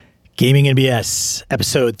Gaming and BS,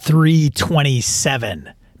 episode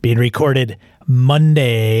 327, being recorded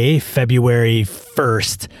Monday, February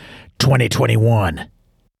 1st, 2021.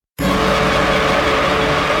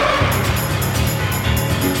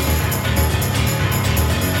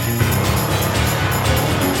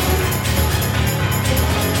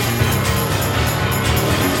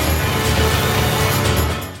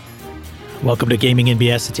 Welcome to Gaming and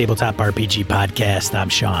BS, the tabletop RPG podcast. I'm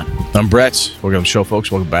Sean. I'm Brett. Welcome to the show,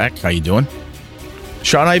 folks. Welcome back. How you doing?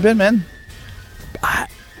 Sean, how you been, man?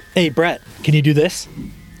 Hey, Brett, can you do this?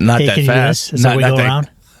 Not Hey, that can you do fast. this? Is that wiggle around?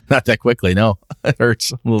 Not that quickly, no. It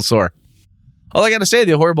hurts. I'm a little sore. All I got to say,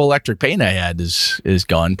 the horrible electric pain I had is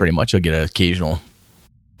gone pretty much. I'll get an occasional,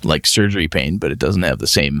 surgery pain, but it doesn't have the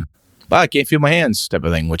same, I can't feel my hands type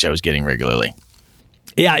of thing, which I was getting regularly.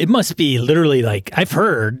 Yeah, it must be literally I've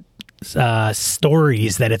heard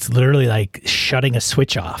stories that it's literally like shutting a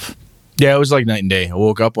switch off. Yeah, it was like night and day. I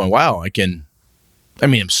woke up and wow,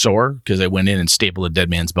 I'm sore because I went in and stapled a dead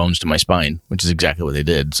man's bones to my spine, which is exactly what they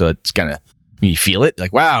did. So it's kind of, you feel it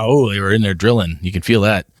like, wow, they were in there drilling. You can feel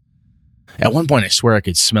that. At one point, I swear I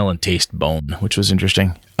could smell and taste bone, which was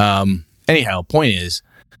interesting. Anyhow, point is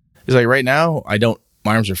like right now,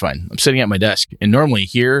 my arms are fine. I'm sitting at my desk and normally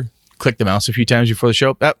here, click the mouse a few times before the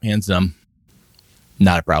show. Hands numb.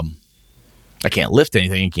 Not a problem. I can't lift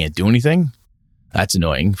anything. I can't do anything. That's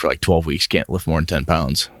annoying. For 12 weeks, can't lift more than 10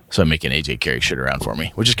 pounds. So I'm making AJ carry shit around for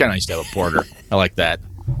me, which is kind of nice to have a porter. I like that.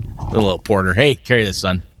 A little porter. Hey, carry this,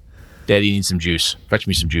 son. Daddy needs some juice. Fetch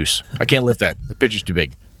me some juice. I can't lift that. The pitcher's too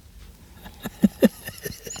big.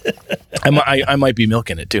 I might be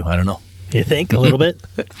milking it too. I don't know. You think? A little bit?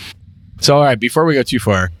 So, all right, before we go too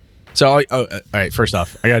far. So, all right, first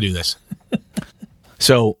off, I got to do this.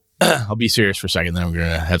 So, I'll be serious for a second, then we're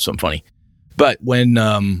going to have something funny. But when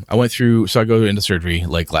I went through, so I go into surgery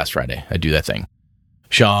last Friday. I do that thing.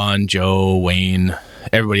 Sean, Joe, Wayne,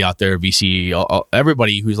 everybody out there, VC,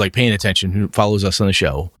 everybody who's paying attention, who follows us on the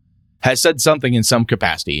show, has said something in some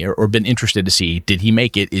capacity or been interested to see, did he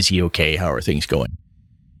make it? Is he okay? How are things going?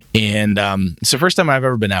 And it's the first time I've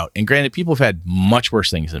ever been out. And granted, people have had much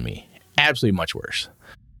worse things than me. Absolutely much worse.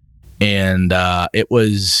 And it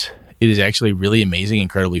is actually really amazing,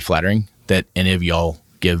 incredibly flattering that any of y'all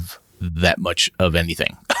give that much of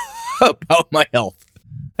anything about my health.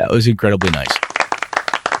 That was incredibly nice.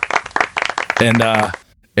 And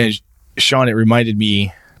Sean, it reminded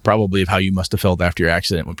me probably of how you must have felt after your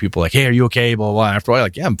accident when people are like, hey, are you okay? Blah, blah, blah. After a while,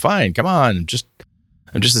 yeah, I'm fine. Come on. I'm just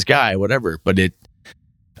this guy, whatever. But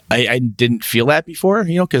I didn't feel that before,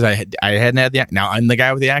 because I hadn't had now I'm the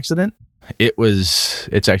guy with the accident.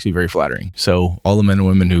 It's actually very flattering. So all the men and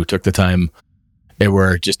women who took the time, they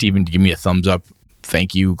were just even to give me a thumbs up,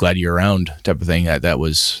 thank you, glad you're around type of thing.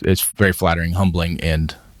 It's very flattering, humbling,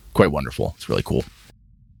 and quite wonderful. It's really cool.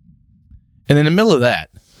 And in the middle of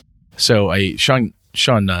that, so Sean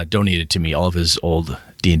donated to me all of his old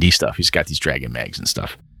D&D stuff. He's got these dragon mags and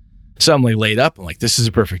stuff. So I'm laid up. I'm like, this is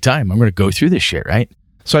a perfect time. I'm going to go through this shit, right?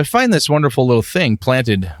 So I find this wonderful little thing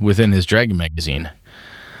planted within his dragon magazine.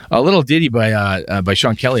 A little ditty by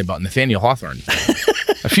Sean Kelly about Nathaniel Hawthorne.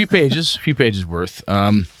 a few pages worth.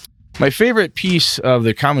 My favorite piece of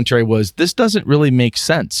the commentary was, this doesn't really make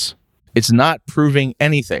sense. It's not proving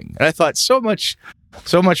anything. And I thought so much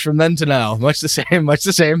from then to now, much the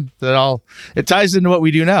same. It ties into what we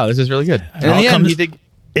do now. This is really good. And in the end,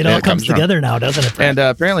 it all comes together now, doesn't it? And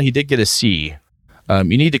apparently he did get a C. You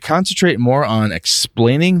need to concentrate more on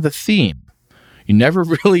explaining the theme. You never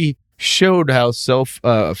really showed how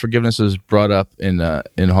self-forgiveness is brought up in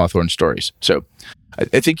Hawthorne's stories. So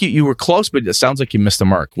I think you were close, but it sounds like you missed the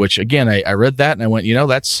mark, which again, I read that and I went,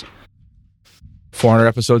 that's 400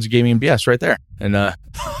 episodes of Gaming and BS right there. And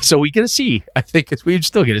so we get a C. I think we'd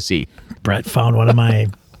still get a C. Brett found one of my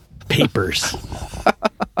papers.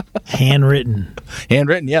 Handwritten.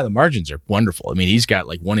 Yeah, the margins are wonderful. He's got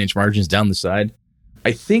 1-inch margins down the side.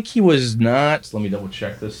 I think he was not. Let me double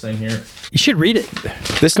check this thing here. You should read it.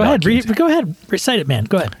 Go ahead. Read it. Go ahead. Recite it, man.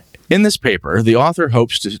 Go ahead. In this paper, the author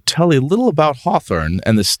hopes to tell a little about Hawthorne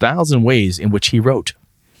and the styles and ways in which he wrote.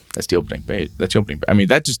 That's the opening page.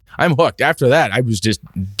 I'm hooked. After that, I was just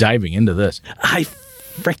diving into this. I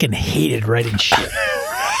freaking hated writing shit.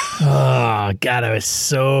 Oh, God, I was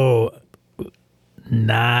so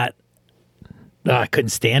not. I couldn't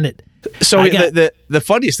stand it. So the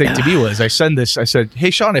funniest thing to me was I said, hey,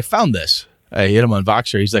 Sean, I found this. I hit him on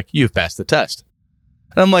Voxer. He's like, you've passed the test.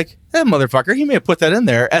 And I'm like, that motherfucker, he may have put that in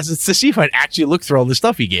there as it's to see if I'd actually look through all the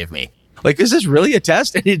stuff he gave me. Is this really a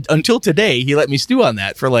test? And until today, he let me stew on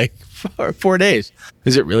that for 4 days.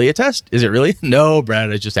 Is it really a test? Is it really? No,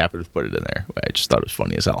 Brad, I just happened to put it in there. I just thought it was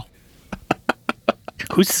funny as hell.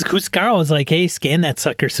 Who's Carl was like, hey, scan that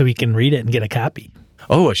sucker so we can read it and get a copy.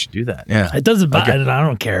 Oh, I should do that. Yeah. It doesn't bother. I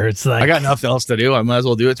don't care. It's like I got nothing else to do. I might as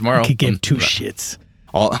well do it tomorrow. I could give two shits.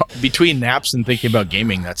 Between naps and thinking about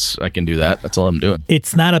gaming, I can do that. That's all I'm doing.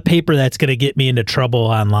 It's not a paper that's going to get me into trouble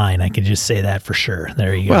online. I can just say that for sure.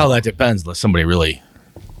 There you go. Well, that depends. Unless somebody really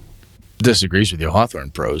disagrees with your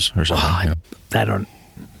Hawthorne prose or something. I don't.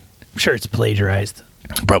 I'm sure it's plagiarized.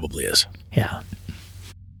 Probably is. Yeah.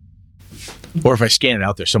 Or if I scan it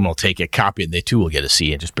out there, someone will take a copy and they too will get a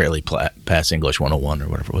C and just barely pass English 101 or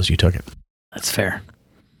whatever it was you took it. That's fair.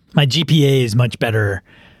 My GPA is much better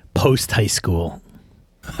post high school.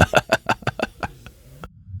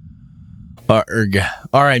 All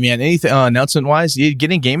right, man. Anything announcement wise? You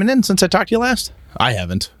getting gaming in since I talked to you last? I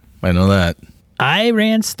haven't. I know that. I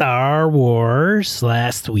ran Star Wars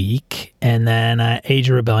last week and then Age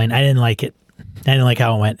of Rebellion. I didn't like it. I didn't like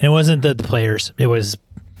how it went. It wasn't the players. It was.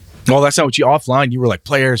 Well, that's not what you offline. You were like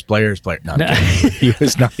players. No, he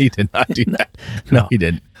was not. He did not do that. No, he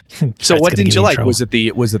didn't. So what didn't you like? Was it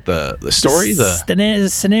the story? The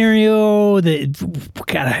scenario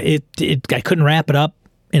that I couldn't wrap it up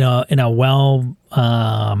in a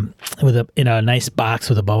nice box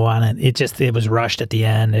with a bow on it. It was rushed at the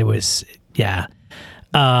end. It was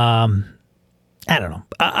I don't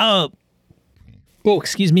know.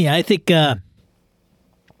 Excuse me. I think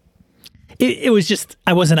it was just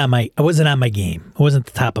I wasn't on my game. I wasn't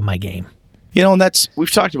at the top of my game. You know, and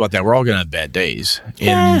we've talked about that. We're all going to have bad days.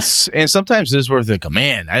 And sometimes it is worth it.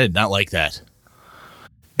 Man, I did not like that.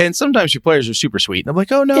 And sometimes your players are super sweet. And I'm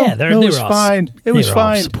like, oh, no, it was fine. It was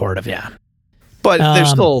fine. Supportive, yeah. But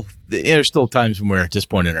there's still times when we're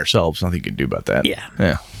disappointed in ourselves. Nothing you can do about that. Yeah.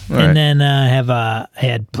 Yeah. Then I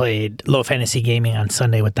had played Low Fantasy Gaming on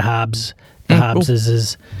Sunday with the Hobbs. The Hobbs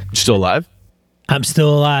is still alive? I'm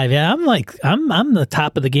still alive. Yeah, I'm the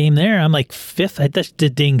top of the game there. I'm like fifth. I just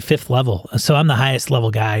did fifth level, so I'm the highest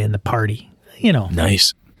level guy in the party. You know,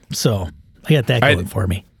 nice. So I got that going for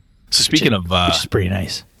me. So speaking of, which is pretty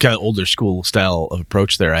nice. Kind of older school style of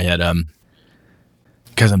approach there. I had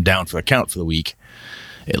because I'm down for the count for the week,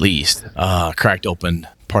 at least. Cracked open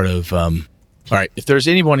part of. All right, if there's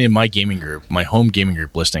anyone in my gaming group, my home gaming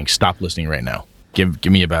group listening, stop listening right now. Give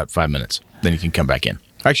me about 5 minutes, then you can come back in.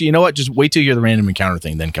 Actually, you know what? Just wait till you hear the random encounter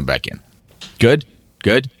thing, then come back in. Good?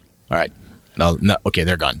 All right. No, okay,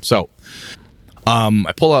 they're gone. So,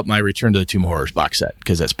 I pull out my Return to the Tomb Horrors box set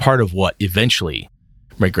because that's part of what eventually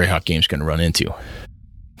my Greyhawk game's going to run into.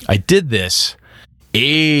 I did this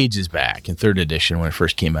ages back in 3rd edition when it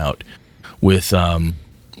first came out with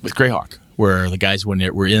Greyhawk, where the guys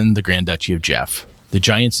were in the Grand Duchy of Jeff. The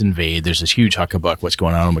giants invade. There's this huge huckabuck. What's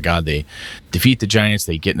going on? Oh my God. They defeat the giants.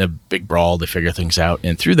 They get in a big brawl. They figure things out.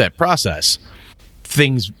 And through that process,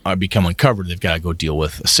 things become uncovered. They've got to go deal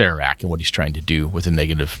with Sararak and what he's trying to do with a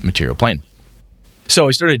negative material plane. So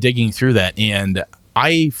I started digging through that, and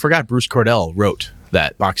I forgot Bruce Cordell wrote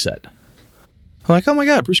that box set. I'm like, oh my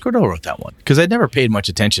God, Bruce Cordell wrote that one. Because I'd never paid much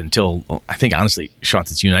attention until, I think, honestly, Sean,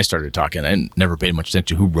 since you and I started talking, I never paid much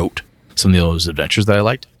attention to who wrote some of those adventures that I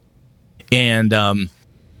liked. And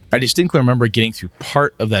I distinctly remember getting through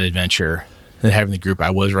part of that adventure and having the group I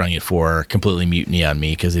was running it for completely mutiny on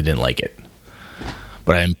me because they didn't like it.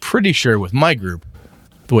 But I'm pretty sure with my group,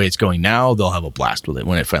 the way it's going now, they'll have a blast with it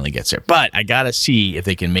when it finally gets there. But I got to see if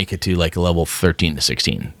they can make it to like a level 13 to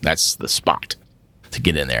 16. That's the spot to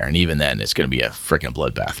get in there. And even then, it's going to be a freaking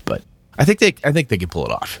bloodbath. But I think they can pull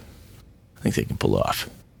it off.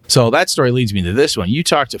 So that story leads me to this one. You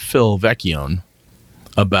talked to Phil Vecchione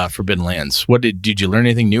about Forbidden Lands. What did you learn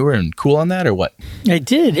anything newer and cool on that, or what? I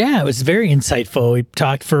did, yeah. It was very insightful. We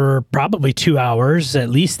talked for probably 2 hours, at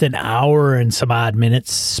least an hour and some odd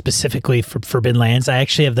minutes specifically for Forbidden Lands. I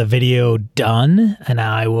actually have the video done, and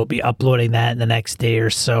I will be uploading that in the next day or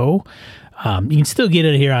so. You can still get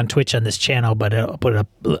it here on Twitch on this channel, but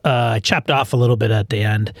I chopped off a little bit at the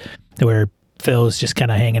end where Phil's just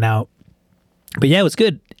kind of hanging out. But yeah, it was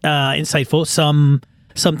good, insightful.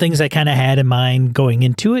 Some things I kind of had in mind going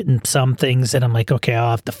into it, and some things that I'm like, okay, I'll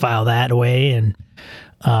have to file that away. And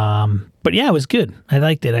but yeah, it was good. I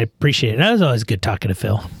liked it. I appreciate it. It was always good talking to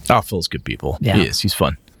Phil. Oh, Phil's good people. Yeah. He is. He's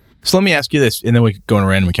fun. So let me ask you this, and then we can go on a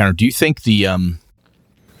random encounter. Do you think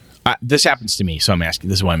this happens to me, so I'm asking.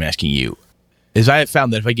 This is why I'm asking you. Is I have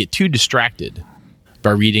found that if I get too distracted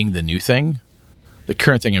by reading the new thing, the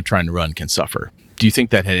current thing I'm trying to run can suffer. Do you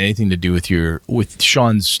think that had anything to do with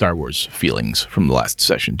Sean's Star Wars feelings from the last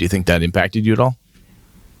session? Do you think that impacted you at all?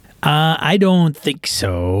 I don't think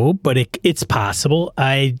so, but it's possible.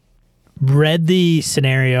 I read the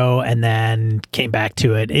scenario and then came back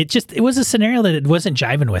to it. It was a scenario that it wasn't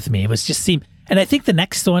jiving with me. It was just And I think the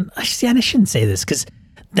next one, I shouldn't say this because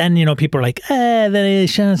then, people are like, that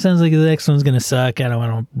sounds like the next one's going to suck. I don't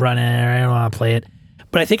want to run it. I don't want to play it.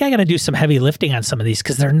 But I think I got to do some heavy lifting on some of these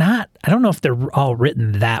because I don't know if they're all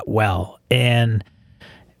written that well. And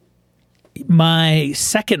my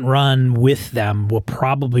second run with them will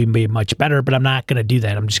probably be much better, but I'm not going to do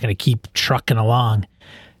that. I'm just going to keep trucking along.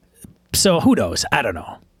 So who knows? I don't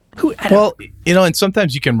know. And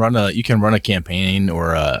sometimes you can run a campaign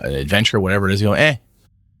or an adventure, whatever it is. You go, And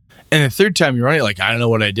the third time you run it, like, I don't know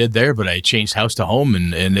what I did there, but I changed house to home,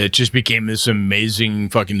 and it just became this amazing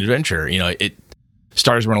fucking adventure.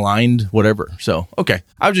 Stars were aligned, whatever. So, okay.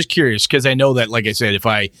 I was just curious because I know that, like I said,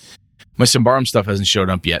 my Symbaroum stuff hasn't showed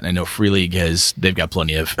up yet, and I know Free League they've got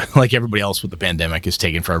plenty of, like everybody else with the pandemic, is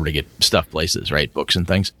taking forever to get stuff places, right? Books and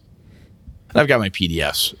things. And I've got my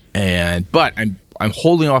PDFs, but I'm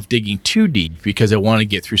holding off digging too deep because I want to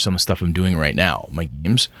get through some of the stuff I'm doing right now, my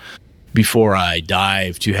games, before I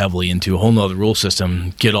dive too heavily into a whole nother rule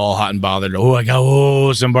system, get all hot and bothered.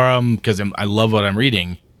 Symbaroum, because I love what I'm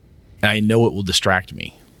reading, and I know it will distract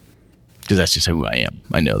me because that's just who I am.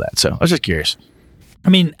 I know that, so I was just curious.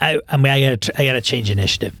 I gotta change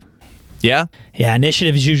initiative. Yeah? Yeah,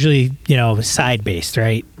 initiative is usually, side based,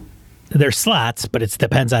 right? There's slots, but it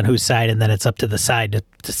depends on whose side, and then it's up to the side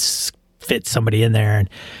to fit somebody in there. And,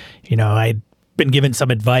 I've been given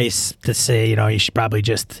some advice to say, you should probably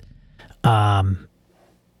just, whoever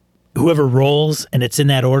rolls and it's in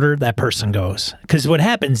that order, that person goes. Because what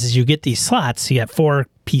happens is you get these slots, you got 4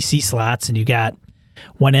 PC slots and you got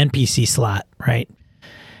 1 NPC slot, right?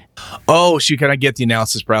 Oh, so you kind of get the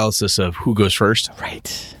analysis paralysis of who goes first.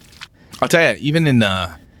 Right. I'll tell you, even in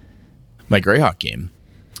my Greyhawk game,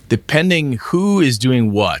 depending who is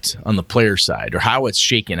doing what on the player side or how it's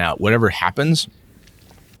shaken out, whatever happens,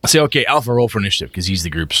 I'll say, okay, Alpha, roll for initiative because he's the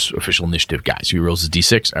group's official initiative guy. So he rolls his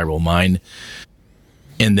D6, I roll mine,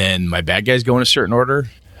 and then my bad guys go in a certain order,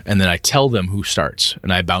 and then I tell them who starts,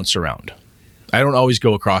 and I bounce around. I don't always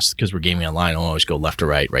go across because we're gaming online. I don't always go left to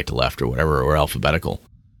right, right to left, or whatever, or alphabetical.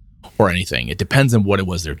 Or anything. It depends on what it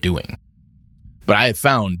was they're doing. But I have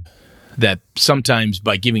found that sometimes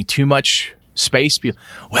by giving too much space,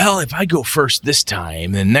 if I go first this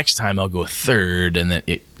time, then next time I'll go third, and then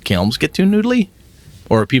it can almost get too noodly.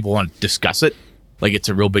 Or people want to discuss it like it's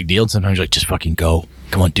a real big deal, and sometimes you're like, just fucking go.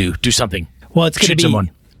 Come on, do something. Well, it's going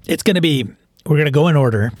to be, we're going to go in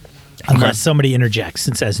order unless somebody interjects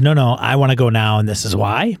and says, no, I want to go now, and this is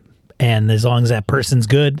why. And as long as that person's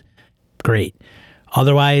good, great.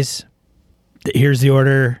 Otherwise, here's the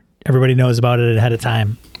order. Everybody knows about it ahead of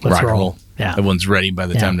time. Let's roll. Yeah. Everyone's ready by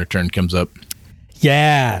the time their turn comes up.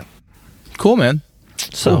 Yeah. Cool, man.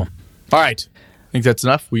 So, cool. All right. I think that's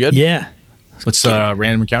enough. We good? Yeah. Let's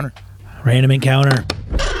random encounter. Random encounter.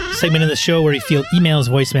 Segment of the show where we field emails,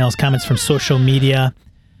 voicemails, comments from social media.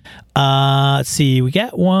 Let's see. We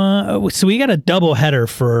got one. So we got a double header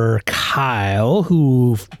for Kyle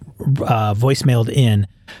who voicemailed in.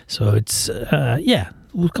 So it's, So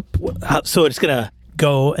it's going to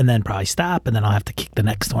go and then probably stop, and then I'll have to kick the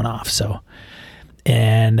next one off. So,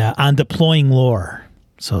 and on deploying lore.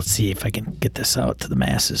 So let's see if I can get this out to the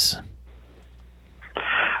masses.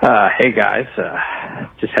 Hey guys,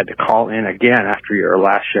 just had to call in again after your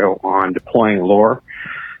last show on deploying lore.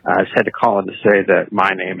 I just had to call in to say that my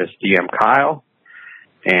name is DM Kyle,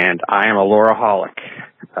 and I am a loreaholic.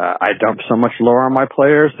 I dump so much lore on my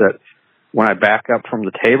players that when I back up from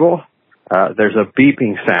the table, there's a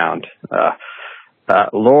beeping sound.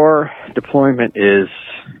 Lore deployment is,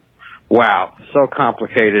 wow, so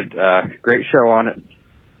complicated. Great show on it.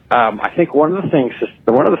 I think one of the things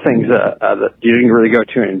that you didn't really go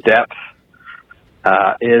to in depth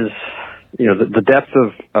is, the depth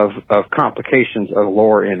of complications of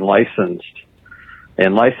lore in licensed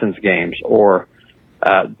games, or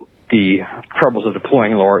the troubles of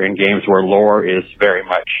deploying lore in games where lore is very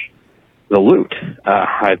much the loot.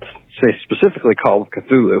 I'd say specifically Call of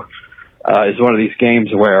Cthulhu is one of these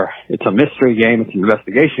games where it's a mystery game, it's an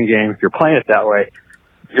investigation game. If you're playing it that way,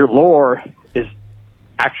 your lore is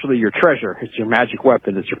actually your treasure. It's your magic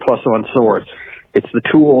weapon. It's your +1 sword. It's the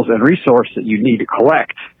tools and resource that you need to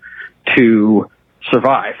collect to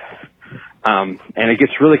survive. And it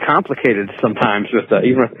gets really complicated sometimes with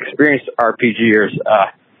even with experienced RPGers,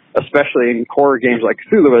 especially in horror games like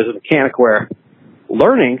Cthulhu. There's a mechanic where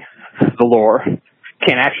learning the lore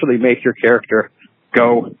can actually make your character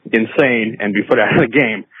go insane and be put out of the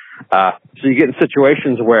game. So you get in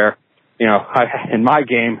situations where, in my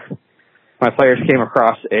game, my players came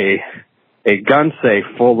across a gun safe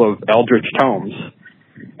full of Eldritch tomes,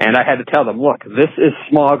 and I had to tell them, look, this is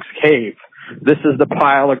Smaug's cave. this is the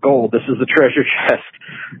pile of gold, this is the treasure chest,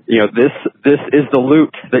 this is the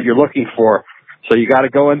loot that you're looking for. So you got to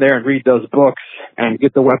go in there and read those books and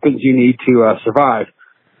get the weapons you need to survive.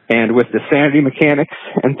 And with the sanity mechanics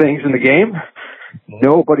and things in the game,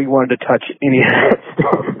 nobody wanted to touch any of it.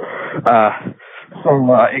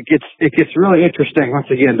 It gets really interesting once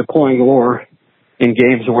again deploying lore in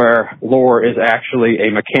games where lore is actually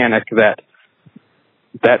a mechanic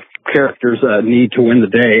that characters need to win the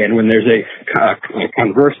day, and when there's a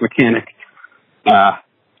converse mechanic,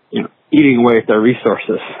 eating away at their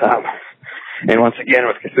resources. And once again,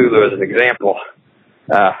 with Cthulhu as an example,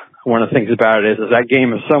 one of the things about it is that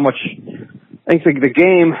game is so much. I think the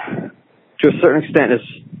game, to a certain extent,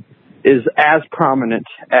 is as prominent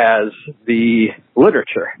as the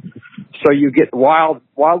literature. So you get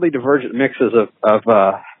wildly divergent mixes of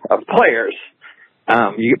players.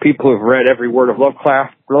 You get people who've read every word of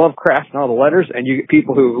Lovecraft and all the letters, and you get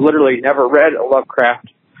people who've literally never read a Lovecraft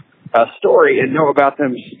story and know about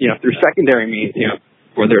them, through secondary means,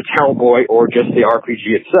 whether it's Hellboy or just the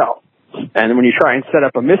RPG itself. And when you try and set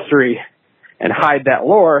up a mystery and hide that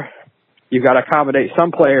lore, you've got to accommodate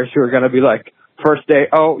some players who are going to be like, first day,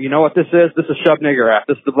 oh, you know what this is? This is Shub-Niggurath.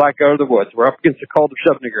 This is the Black Goat of the Woods. We're up against the cult of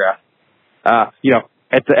Shub-Niggurath.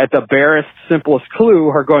 At the barest, simplest clue,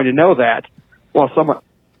 are going to know that. Well, someone...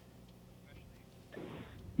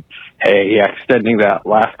 Hey, extending that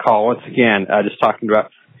last call once again, just talking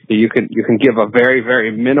about you can give a very,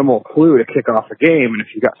 very minimal clue to kick off a game, and if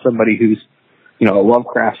you've got somebody who's a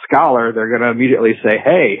Lovecraft scholar, they're going to immediately say,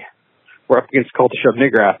 hey, we're up against Cult of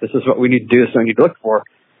Shub-Niggurath. This is what we need to do. This is what we need to look for.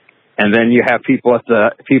 And then you have people at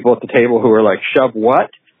the table who are like, Shub what?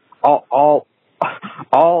 All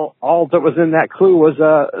that was in that clue was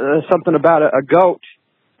something about a goat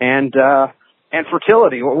and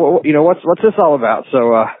fertility. What's this all about?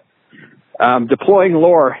 So deploying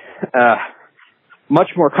lore, much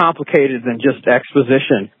more complicated than just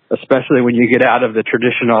exposition, especially when you get out of the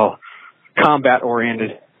traditional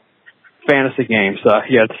combat-oriented fantasy games. At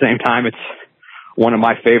the same time, it's one of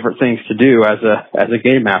my favorite things to do as a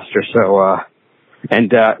game master. So,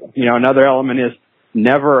 another element is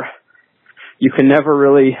you can never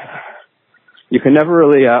really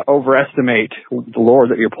overestimate the lore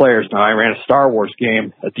that your players know. I ran a Star Wars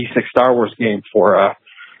game, a D6 Star Wars game for a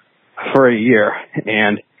year,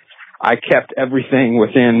 and I kept everything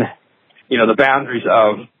within, the boundaries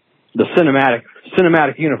of the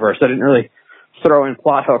cinematic universe. I didn't really throw in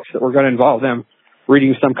plot hooks that were going to involve them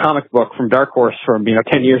reading some comic book from Dark Horse from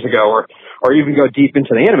 10 years ago, or even go deep into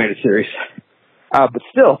the animated series. But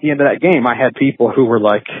still, at the end of that game, I had people who were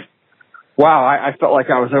like, wow, I felt like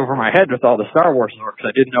I was over my head with all the Star Wars lore because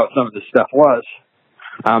I didn't know what some of this stuff was.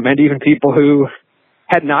 And even people who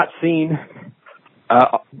had not seen,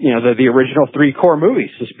 the original 3 core movies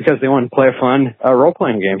just because they wanted to play a fun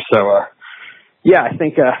role-playing game. So, I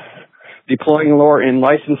think deploying lore in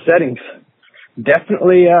licensed settings,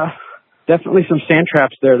 definitely some sand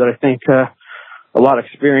traps there that I think a lot of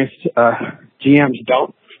experienced GMs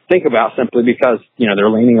don't think about simply because, they're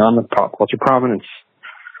leaning on the pop culture prominence.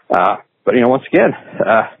 But once again,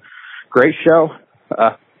 great show.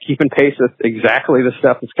 Keeping pace with exactly the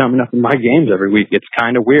stuff that's coming up in my games every week. It's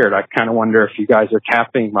kind of weird. I kind of wonder if you guys are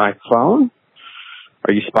tapping my phone.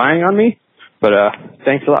 Are you spying on me? But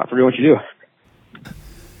thanks a lot for doing what you do.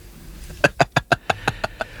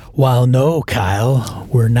 Well, no, Kyle,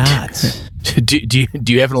 we're not.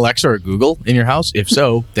 do you have an Alexa or Google in your house? If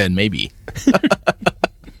so, then maybe.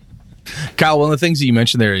 Kyle, one of the things that you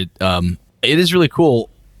mentioned there, it is really cool.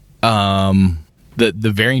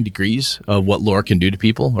 The varying degrees of what lore can do to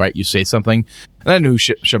people, right? You say something, and I know who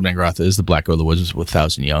Shub-Niggurath is, the Black Goat of the Woods with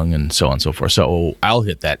 1,000 Young, and so on and so forth. So I'll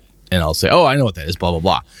hit that, and I'll say, oh, I know what that is, blah, blah,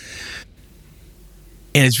 blah.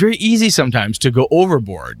 And it's very easy sometimes to go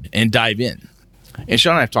overboard and dive in. And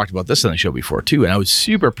Sean and I have talked about this on the show before, too, and I was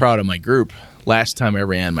super proud of my group last time I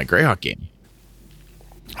ran my Greyhawk game.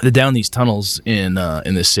 Down these tunnels in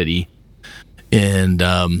this city, and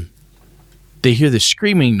they hear this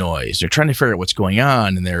screaming noise. They're trying to figure out what's going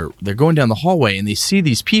on, and they're going down the hallway, and they see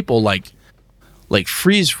these people like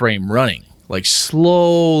freeze frame running, like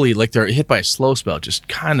slowly, like they're hit by a slow spell, just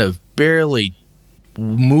kind of barely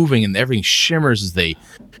moving, and everything shimmers as they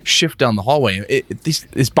shift down the hallway.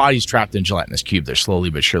 This body's trapped in a gelatinous cube. They're slowly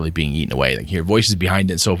but surely being eaten away. They hear voices behind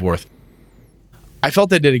it and so forth. I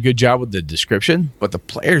felt they did a good job with the description, but the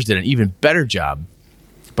players did an even better job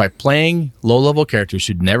by playing low-level characters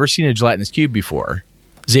who'd never seen a gelatinous cube before.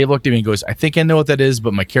 Zave looked at me and goes, I think I know what that is,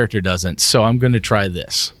 but my character doesn't, so I'm going to try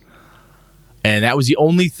this. And that was the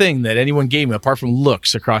only thing that anyone gave me, apart from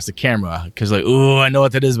looks across the camera, because ooh, I know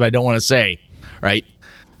what that is, but I don't want to say, right?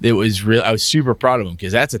 it was real. I was super proud of him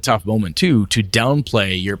because that's a tough moment too, to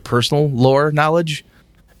downplay your personal lore knowledge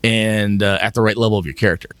and at the right level of your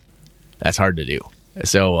character. That's hard to do.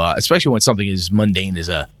 So especially when something as mundane as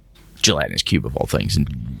a gelatinous cube of all things.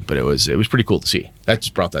 But it was pretty cool to see. That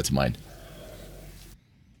just brought that to mind.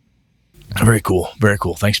 Very cool. Very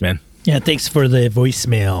cool. Thanks, man. Yeah, thanks for the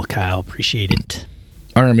voicemail, Kyle. Appreciate it.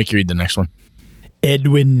 I'm going to make you read the next one.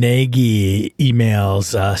 Edwin Nagy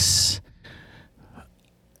emails us.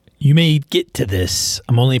 You may get to this.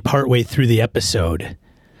 I'm only partway through the episode.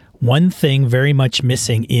 One thing very much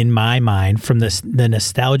missing in my mind from the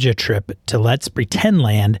nostalgia trip to Let's Pretend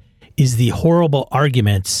Land is the horrible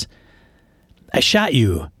arguments. I shot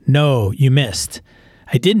you. No, you missed.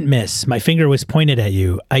 I didn't miss. My finger was pointed at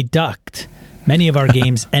you. I ducked. Many of our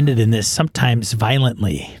games ended in this, sometimes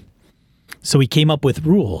violently. So we came up with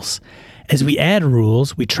rules. As we add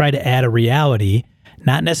rules, we try to add a reality,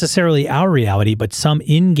 not necessarily our reality, but some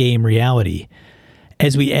in-game reality.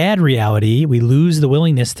 As we add reality, we lose the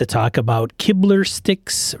willingness to talk about Kibler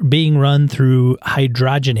sticks being run through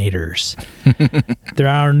hydrogenators. There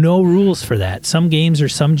are no rules for that. Some games or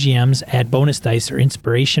some GMs add bonus dice or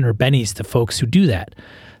inspiration or bennies to folks who do that.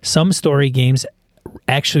 Some story games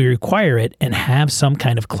actually require it and have some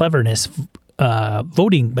kind of cleverness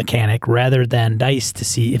voting mechanic rather than dice to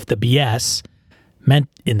see if the BS, meant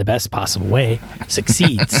in the best possible way,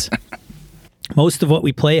 succeeds. Most of what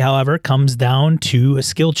we play, however, comes down to a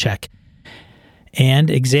skill check. And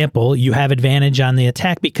example, you have advantage on the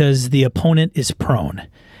attack because the opponent is prone.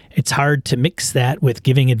 It's hard to mix that with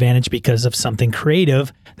giving advantage because of something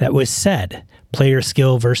creative that was said, player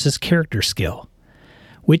skill versus character skill.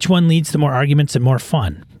 Which one leads to more arguments and more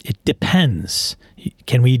fun? It depends.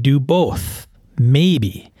 Can we do both?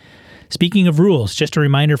 Maybe. Speaking of rules, just a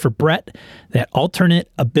reminder for Brett that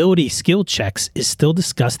alternate ability skill checks is still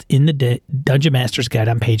discussed in the Dungeon Master's Guide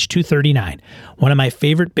on page 239. One of my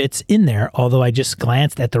favorite bits in there, although I just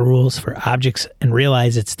glanced at the rules for objects and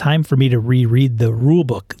realized it's time for me to reread the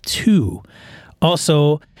rulebook too.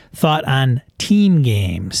 Also, thought on team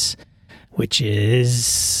games, which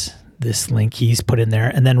is this link he's put in there.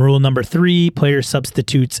 And then rule number 3, player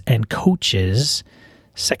substitutes and coaches.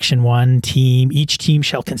 Section 1, team. Each team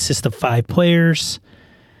shall consist of 5 players.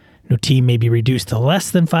 No team may be reduced to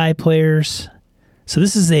less than 5 players. So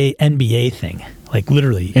this is a NBA thing, like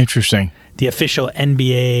literally. Interesting. The official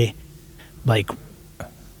NBA, like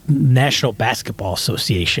National Basketball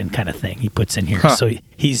Association kind of thing he puts in here. Huh. So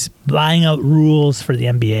he's laying out rules for the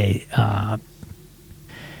NBA.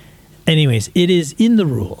 Anyways, it is in the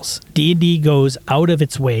rules. D&D goes out of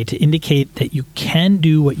its way to indicate that you can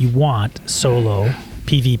do what you want solo,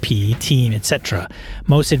 PvP, team, etc.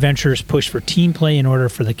 Most adventurers push for team play in order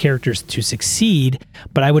for the characters to succeed,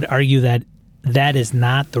 but I would argue that that is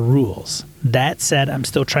not the rules. That said, I'm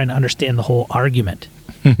still trying to understand the whole argument.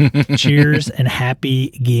 Cheers and happy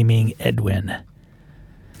gaming, Edwin.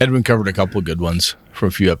 Edwin covered a couple of good ones from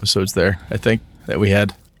a few episodes there, I think, that we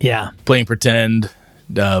had. Yeah. Playing pretend,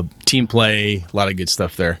 team play, a lot of good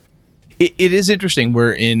stuff there. It is interesting.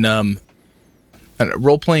 We're in a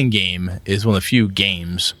role-playing game is one of the few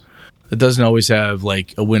games that doesn't always have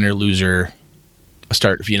like a winner-loser, a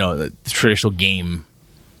start, the traditional game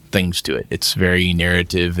things to it. It's very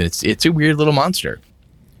narrative. It's a weird little monster.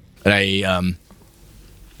 And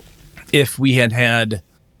if we had,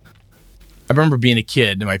 I remember being a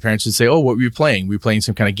kid and my parents would say, "Oh, what were you playing? Were you playing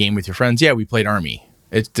some kind of game with your friends?" "Yeah, we played Army."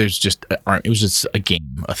 It was just a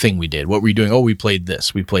game, a thing we did. "What were you doing?" "Oh, we played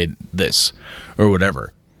this, or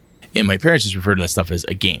whatever. And my parents just refer to that stuff as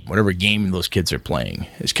a game. Whatever game those kids are playing.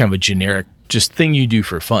 It's kind of a generic, just thing you do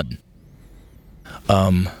for fun.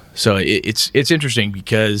 So it's interesting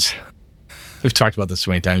because we've talked about this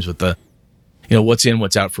so many times with the, what's in,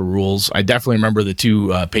 what's out for rules. I definitely remember the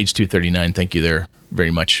page 239. Thank you there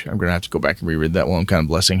very much. I'm going to have to go back and reread that while I'm kind of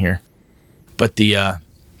blessing here. But it's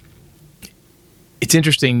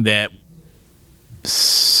interesting that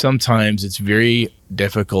sometimes it's very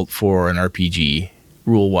difficult for an RPG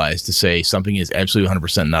rule-wise to say something is absolutely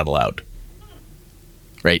 100% not allowed.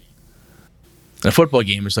 Right? In a football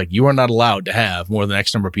game, it's like you are not allowed to have more than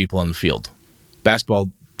X number of people on the field. Basketball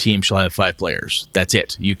team shall have 5 players. That's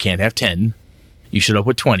it. You can't have 10. You should up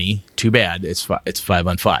with 20. Too bad. It's 5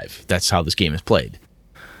 on 5. That's how this game is played.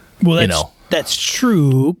 Well, that's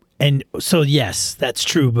true. And so, yes, that's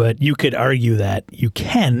true. But you could argue that you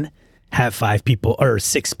can have 5 people or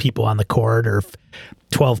 6 people on the court or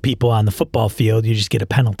 12 people on the football field. You just get a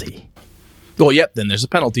penalty. Well, yep. Then there's a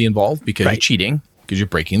penalty involved because Right. you're cheating, because you're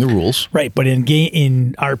breaking the rules. Right. But in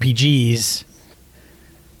RPGs,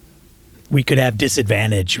 we could have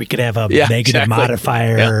disadvantage. We could have a Yeah, negative exactly.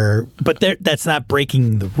 modifier, but that's not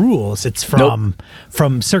breaking the rules. It's from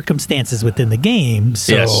circumstances within the game.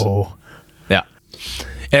 So Yes. Yeah.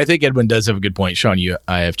 And I think Edwin does have a good point. Sean,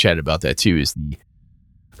 I have chatted about that too, is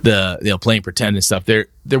the playing pretend and stuff. There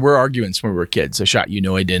were arguments when we were kids. I shot you,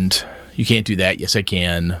 no I didn't. You can't do that. Yes, I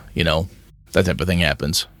can. That type of thing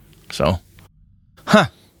happens. So,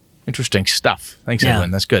 interesting stuff. Thanks, Yeah.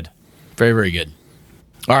 Edwin. That's good. Very, very good.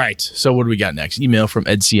 All right. So what do we got next? Email from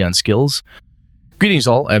Ed C on skills. Greetings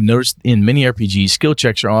all. I've noticed in many RPGs, skill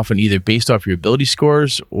checks are often either based off your ability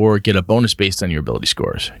scores or get a bonus based on your ability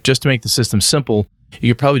scores. Just to make the system simple,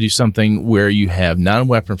 you could probably do something where you have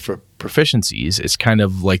non-weapon proficiencies. It's kind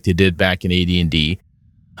of like they did back in AD&D.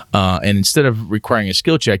 And instead of requiring a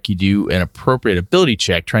skill check, you do an appropriate ability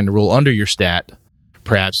check, trying to roll under your stat,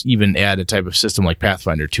 perhaps even add a type of system like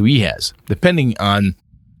Pathfinder 2e has. Depending on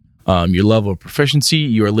your level of proficiency,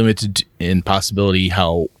 you are limited in possibility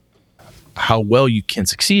how well you can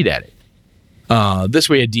succeed at it. This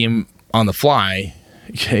way, a DM on the fly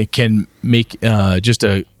can make can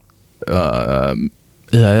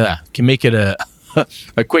make it a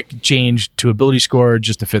quick change to ability score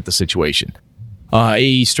just to fit the situation.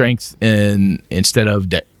 AE strength instead of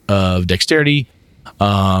dexterity.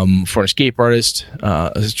 For an escape artist,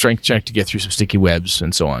 a strength check to get through some sticky webs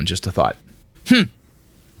and so on. Just a thought.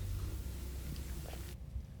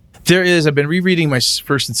 I've been rereading my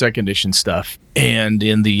first and second edition stuff, and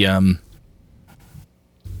in the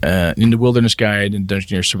Wilderness Guide and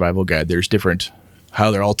Dungeoneer Survival Guide, there's different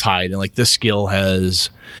how they're all tied, and like this skill it's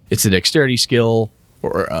a dexterity skill,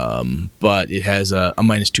 but it has a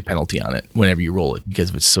 -2 penalty on it whenever you roll it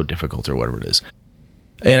because it's so difficult or whatever it is.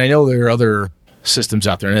 And I know there are other systems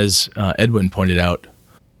out there, and as Edwin pointed out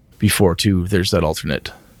before too, there's that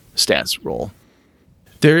alternate stats roll.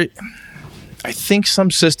 I think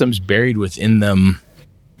some systems buried within them,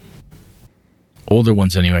 older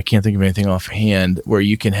ones anyway, I can't think of anything offhand, where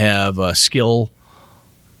you can have a skill,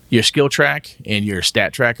 your skill track and your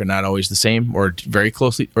stat track are not always the same or very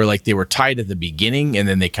closely, or like they were tied at the beginning and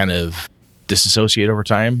then they kind of disassociate over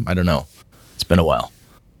time. I don't know. It's been a while.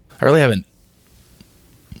 I really haven't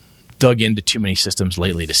dug into too many systems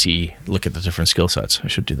lately to look at the different skill sets. I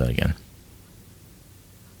should do that again.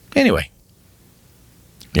 Anyway.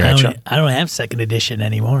 I don't have second edition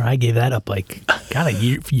anymore. I gave that up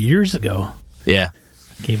years ago. Yeah.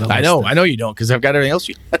 Gave up I know you don't because I've got everything else.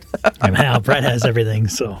 And now Brett has everything.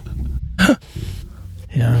 So,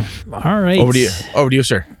 yeah. All right. Over to you,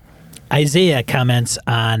 sir. Isaiah comments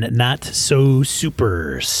on Not So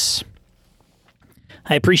Supers.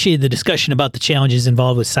 I appreciate the discussion about the challenges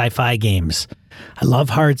involved with sci-fi games. I love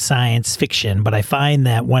hard science fiction, but I find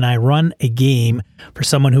that when I run a game for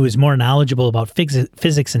someone who is more knowledgeable about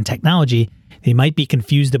physics and technology, they might be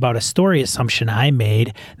confused about a story assumption I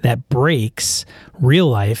made that breaks real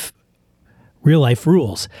life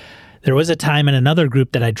rules. There was a time in another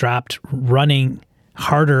group that I dropped running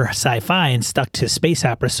harder sci-fi and stuck to space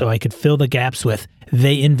opera so I could fill the gaps with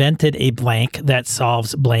 "they invented a blank that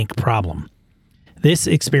solves blank problem." This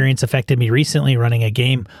experience affected me recently running a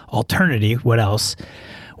game, Alternity, what else,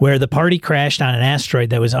 where the party crashed on an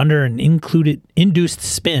asteroid that was under an induced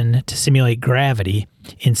spin to simulate gravity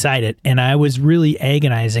inside it, and I was really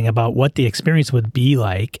agonizing about what the experience would be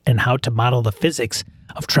like and how to model the physics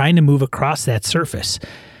of trying to move across that surface.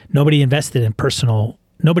 Nobody invested in personal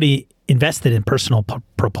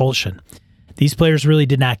propulsion. These players really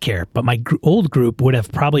did not care, but my old group would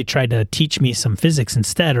have probably tried to teach me some physics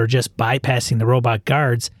instead, or just bypassing the robot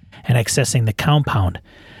guards and accessing the compound.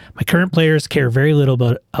 My current players care very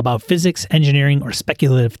little about physics, engineering, or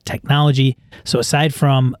speculative technology, so aside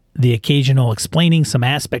from the occasional explaining some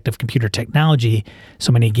aspect of computer technology,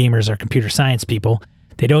 so many gamers are computer science people,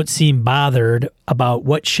 they don't seem bothered about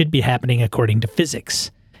what should be happening according to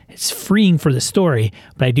physics. It's freeing for the story,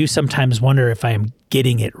 but I do sometimes wonder if I am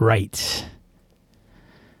getting it right.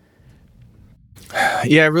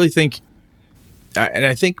 Yeah, I really think, and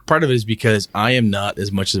I think part of it is because I am not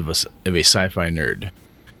as much of a sci-fi nerd.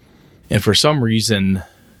 And for some reason,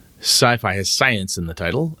 sci-fi has science in the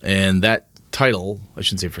title, and that title, I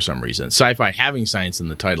shouldn't say for some reason, sci-fi having science in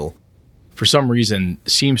the title, for some reason,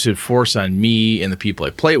 seems to force on me and the people I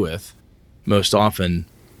play with, most often,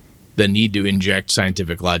 the need to inject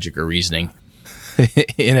scientific logic or reasoning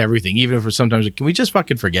in everything, even if sometimes, can we just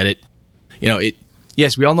fucking forget it?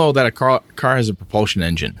 Yes, we all know that a car has a propulsion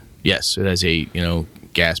engine. Yes, it has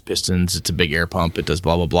gas pistons. It's a big air pump. It does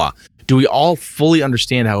blah, blah, blah. Do we all fully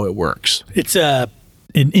understand how it works? It's an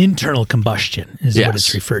internal combustion is Yes. what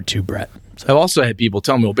it's referred to, Brett. So, I've also had people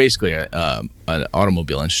tell me, well, basically, an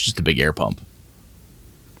automobile engine is just a big air pump.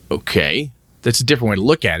 Okay, that's a different way to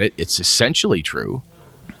look at it. It's essentially true,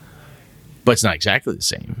 but it's not exactly the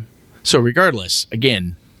same. So regardless,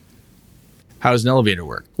 again, how does an elevator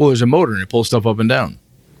work? Well, there's a motor and it pulls stuff up and down.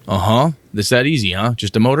 That's that easy, huh?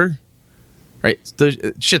 Just a motor? Right?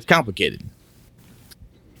 Shit's complicated.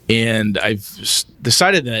 And I've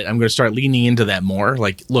decided that I'm going to start leaning into that more.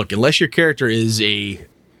 Like, look, unless your character is a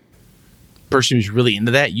person who's really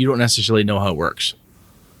into that, you don't necessarily know how it works.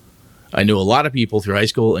 I know a lot of people through high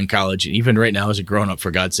school and college, and even right now as a grown-up,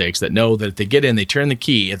 for God's sakes, that know that if they get in, they turn the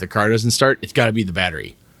key, if the car doesn't start, it's got to be the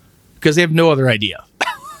battery. Because they have no other idea.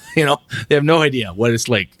 They have no idea what it's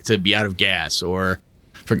like to be out of gas, or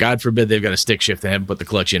for God forbid they've got a stick shift and haven't put the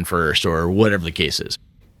clutch in first, or whatever the case is.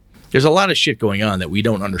 There's a lot of shit going on that we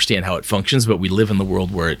don't understand how it functions, but we live in the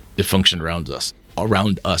world where it functions around us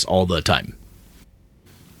all the time.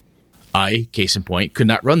 I, case in point, could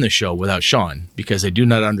not run this show without Sean because I do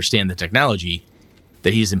not understand the technology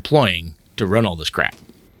that he's employing to run all this crap.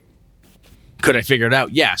 Could I figure it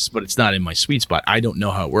out? Yes, but it's not in my sweet spot. I don't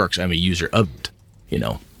know how it works. I'm a user of it,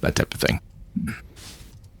 that type of thing.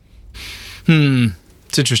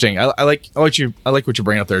 It's interesting. I like what you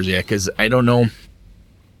bring up there, Zach, because I don't know.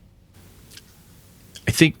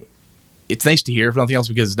 I think it's nice to hear, if nothing else,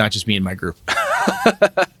 because it's not just me and my group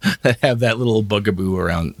that have that little bugaboo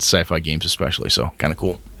around sci-fi games, especially. So kind of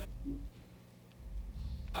cool.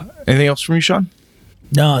 Anything else from you, Sean?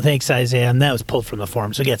 No, thanks, Isaiah. And that was pulled from the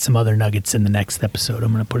forums. We got some other nuggets in the next episode.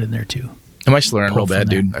 I'm going to put in there too. Am I slurring real bad,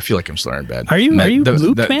 dude? I feel like I'm slurring bad. Are you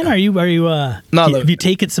looped, man? Are you? Have you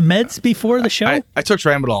taken some meds before the show? I took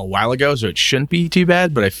Tramadol a while ago, so it shouldn't be too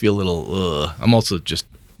bad. But I feel a little. I'm also just.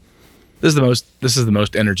 This is the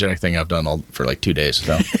most energetic thing I've done for like 2 days.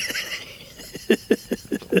 So,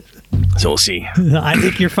 so we'll see. I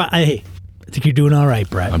think you're fine. Hey, I think you're doing all right,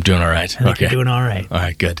 Brett. I'm doing all right. I think you're doing all right. All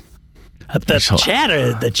right, good.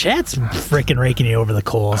 The chat's freaking raking you over the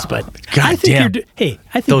coals, but God I think damn.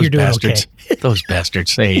 I think you're doing bastards. okay. Those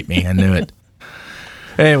bastards. They hate me. I knew it.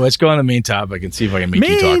 Anyway, let's go on to the main topic and see if I can make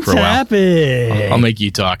you talk for a while. I'll make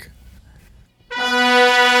you talk.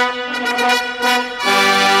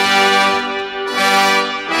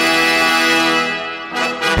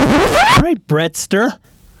 All right, Brettster.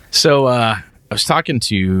 So I was talking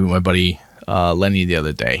to my buddy Lenny the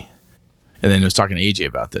other day, and then I was talking to AJ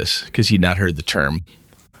about this because he'd not heard the term.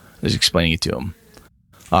 I was explaining it to him.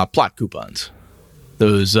 Plot coupons.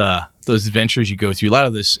 Those adventures you go through. A lot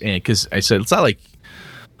of this, because I said it's not like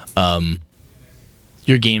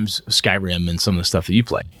your games, Skyrim, and some of the stuff that you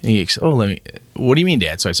play. And he goes, what do you mean,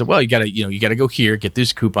 Dad? So I said, well, you gotta go here, get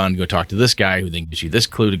this coupon, go talk to this guy who then gives you this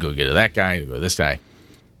clue to go get to that guy, to go to this guy.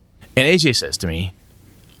 And AJ says to me,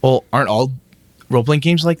 well, aren't all role-playing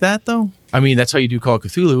games like that, though? I mean, that's how you do Call of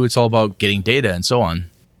Cthulhu. It's all about getting data and so on.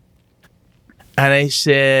 And I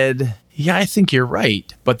said, yeah, I think you're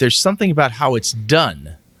right, but there's something about how it's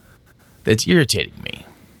done that's irritating me.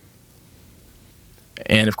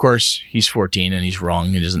 And, of course, he's 14 and he's wrong.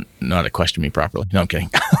 He doesn't know how to question me properly. No, I'm kidding.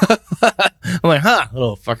 I'm like,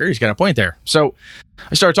 little fucker, he's got a point there. So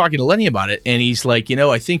I started talking to Lenny about it, and he's like,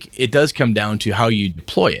 I think it does come down to how you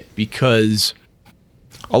deploy it, because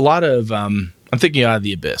a lot of, I'm thinking Out of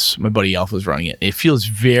the Abyss. My buddy Alpha's running it. It feels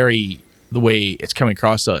the way it's coming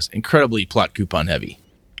across to us, incredibly plot coupon heavy.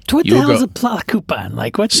 What the hell is a plot coupon?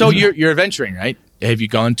 Like what? So you're adventuring, right? Have you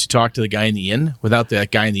gone to talk to the guy in the inn without that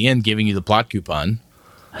guy in the inn giving you the plot coupon?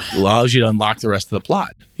 Allows you to unlock the rest of the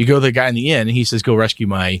plot. You go to the guy in the inn, and he says, go rescue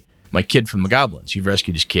my kid from the goblins. You've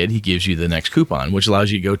rescued his kid. He gives you the next coupon, which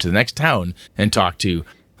allows you to go to the next town and talk to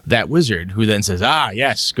that wizard, who then says,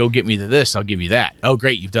 yes, go get me to this. I'll give you that. Oh,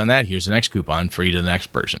 great. You've done that. Here's the next coupon for you to the next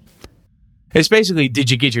person. It's basically, did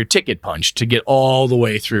you get your ticket punched to get all the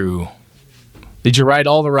way through? Did you ride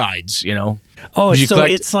all the rides, Oh, so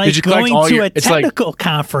it's like going to a technical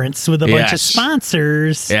conference with a bunch of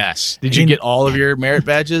sponsors. Yes. Did you get all of your merit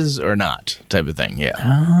badges or not? Type of thing, yeah.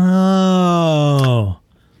 Oh.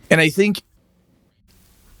 And I think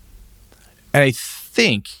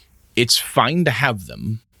it's fine to have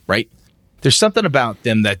them, right? There's something about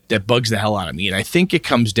them that bugs the hell out of me. And I think it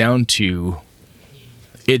comes down to,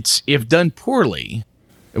 it's, if done poorly,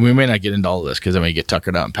 and we may not get into all of this because I may get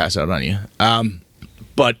tuckered out and pass out on you.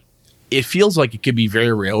 But it feels like it could be very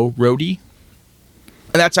railroady.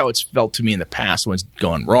 And that's how it's felt to me in the past when it's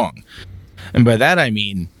gone wrong. And by that, I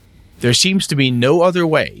mean, there seems to be no other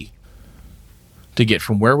way to get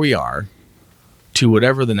from where we are to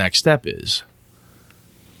whatever the next step is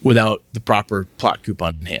without the proper plot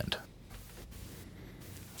coupon in hand.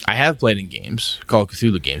 I have played in games, Call of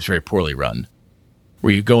Cthulhu games, very poorly run,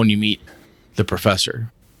 where you go and you meet the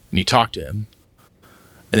professor and you talk to him,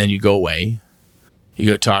 and then you go away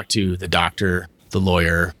You go talk to the doctor, the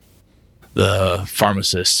lawyer, the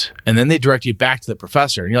pharmacist, and then they direct you back to the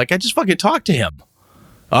professor. And you're like, I just fucking talked to him.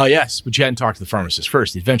 Oh, yes, but you hadn't talked to the pharmacist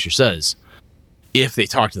first. The adventure says if they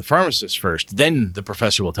talk to the pharmacist first, then the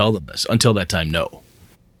professor will tell them this. Until that time, no.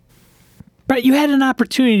 But you had an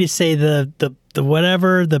opportunity to say the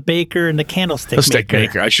whatever, the baker and the candlestick The stick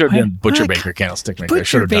maker. I should have been butcher, baker, candlestick maker. I should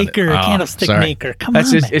Butcher, have done baker, it. candlestick sorry. maker. Come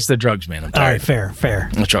That's on, it. man. It's the drugs, man. I'm All tired. right, fair.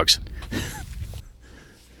 The drugs.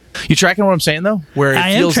 You tracking what I'm saying, though? Where it I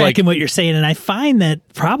am feels tracking like what you're saying, and I find that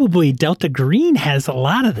probably Delta Green has a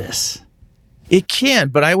lot of this. it can,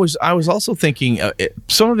 but I was also thinking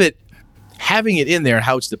some of it, having it in there and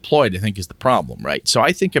how it's deployed, I think is the problem, right? So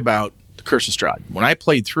I think about the Curse of Strahd. When I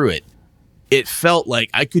played through it, it felt like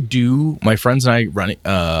I could do, my friends and I running,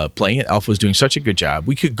 playing it, Alpha was doing such a good job.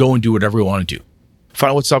 We could go and do whatever we want to do.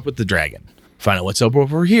 Find out what's up with the dragon. Find out what's up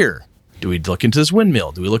over here. Do we look into this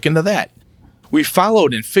windmill? Do we look into that? We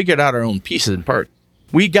followed and figured out our own pieces and parts.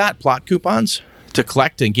 We got plot coupons to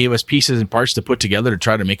collect and gave us pieces and parts to put together to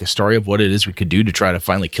try to make a story of what it is we could do to try to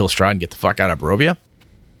finally kill Strahd and get the fuck out of Barovia.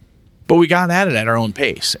 But we got at it at our own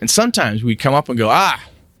pace. And sometimes we'd come up and go,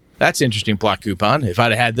 that's an interesting plot coupon. If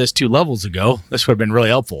I'd have had this 2 levels ago, this would have been really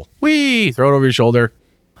helpful. Whee! Throw it over your shoulder.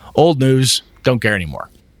 Old news. Don't care anymore.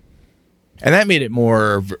 And that made it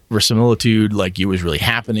more verisimilitude, like it was really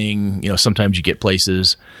happening. You know, sometimes you get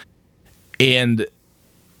places. And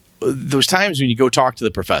those times when you go talk to the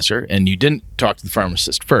professor and you didn't talk to the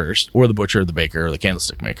pharmacist first, or the butcher, or the baker, or the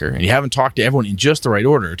candlestick maker, and you haven't talked to everyone in just the right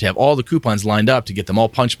order to have all the coupons lined up to get them all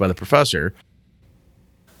punched by the professor,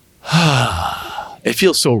 it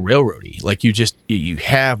feels so railroady. Like you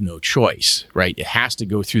have no choice, right? It has to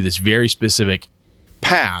go through this very specific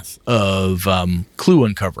path of clue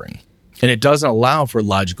uncovering. And it doesn't allow for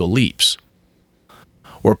logical leaps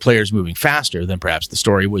or players moving faster than perhaps the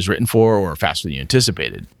story was written for or faster than you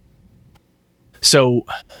anticipated. So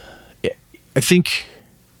I think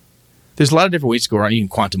there's a lot of different ways to go around. You can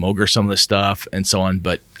quantum ogre some of this stuff and so on.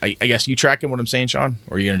 But I guess, you tracking what I'm saying, Sean?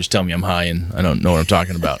 Or are you going to just tell me I'm high and I don't know what I'm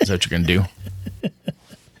talking about? Is that what you're going to do?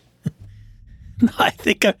 No, I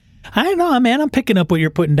think I don't know, man. I'm picking up what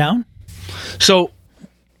you're putting down. So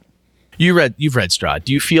you've read Strahd.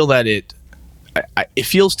 Do you feel that it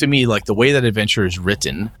feels to me like the way that adventure is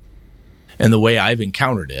written and the way I've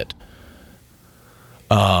encountered it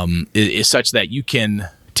is such that you can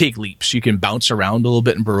take leaps. You can bounce around a little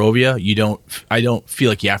bit in Barovia. I don't feel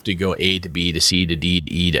like you have to go A to B to C to D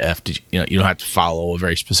to E to F to, you don't have to follow a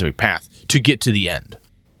very specific path to get to the end.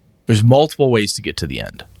 There's multiple ways to get to the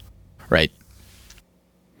end, right?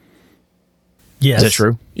 Yes. Is that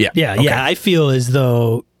true? Yeah. Yeah. Okay. Yeah. I feel as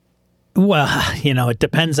though, well, it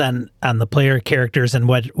depends on the player characters and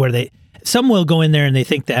where they, some will go in there and they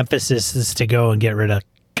think the emphasis is to go and get rid of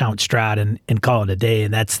Count Strahd and call it a day.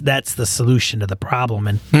 And that's the solution to the problem.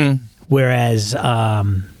 And whereas,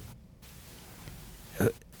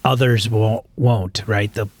 others won't,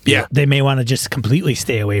 right? They may want to just completely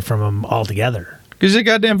stay away from him altogether. Because he's a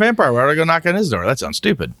goddamn vampire. Why would I go knock on his door? That sounds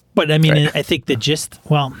stupid. But I mean, Right. I think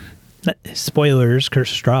spoilers,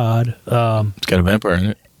 Curse of Strahd. It's got a vampire in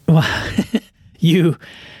it.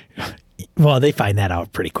 They find that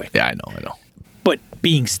out pretty quick. Yeah, I know. But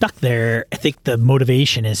being stuck there, I think the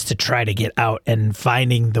motivation is to try to get out, and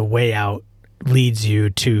finding the way out leads you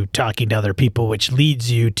to talking to other people, which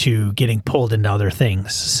leads you to getting pulled into other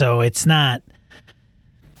things. So it's not...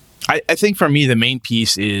 I think for me, the main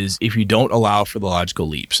piece is if you don't allow for the logical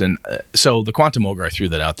leaps. And so the Quantum Ogre, I threw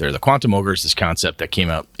that out there. The Quantum Ogre is this concept that came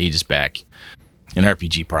out ages back in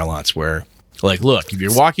RPG parlance where, like, look, if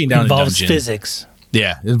you're walking down a involves dungeon... physics.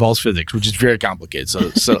 Yeah, it involves physics, which is very complicated.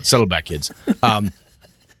 So settle back, kids.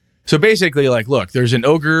 So basically, like, look, there's an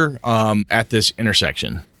ogre at this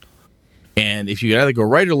intersection. And if you either go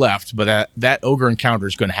right or left, but that ogre encounter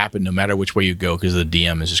is going to happen no matter which way you go because the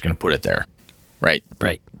DM is just going to put it there. Right?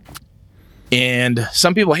 Right. And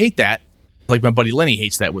some people hate that. Like my buddy Lenny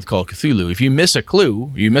hates that with Call of Cthulhu. If you miss a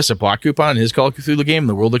clue, you miss a plot coupon in his Call of Cthulhu game,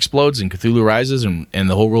 the world explodes and Cthulhu rises and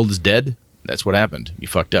the whole world is dead. That's what happened. You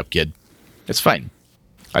fucked up, kid. It's fine.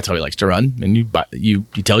 That's how he likes to run. And he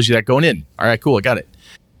tells you that going in. All right, cool, I got it.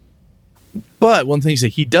 But one of the things that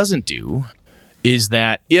he doesn't do is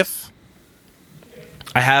that if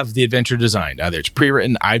I have the adventure designed, either it's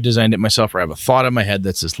pre-written, I've designed it myself, or I have a thought in my head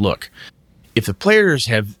that says, look, if the players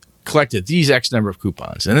have collected these X number of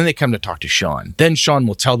coupons and then they come to talk to Sean, then Sean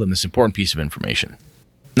will tell them this important piece of information.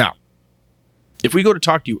 Now, if we go to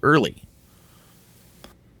talk to you early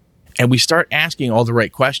and we start asking all the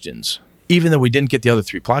right questions, even though we didn't get the other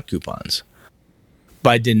 3 plot coupons,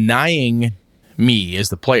 by denying me as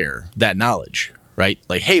the player that knowledge, right?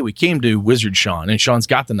 Like, hey, we came to Wizard Sean, and Sean's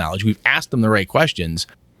got the knowledge. We've asked him the right questions,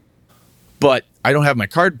 but I don't have my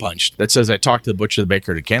card punched that says I talked to the butcher, the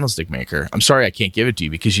baker, the candlestick maker. I'm sorry, I can't give it to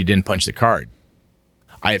you because you didn't punch the card.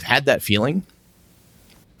 I have had that feeling,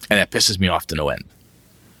 and that pisses me off to no end.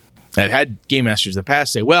 I've had game masters in the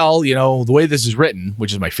past say, well, you know, the way this is written,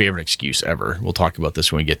 which is my favorite excuse ever. We'll talk about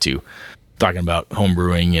this when we get to talking about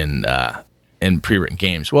homebrewing and pre-written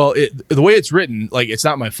games. Well, the way it's written, like, it's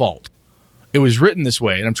not my fault. It was written this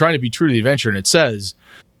way, and I'm trying to be true to the adventure, and it says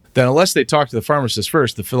that unless they talk to the pharmacist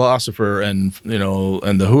first, the philosopher and, you know,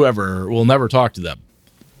 and the whoever will never talk to them.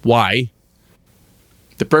 Why?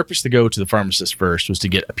 The purpose to go to the pharmacist first was to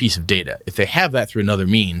get a piece of data. If they have that through another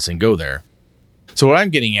means, then go there. So what I'm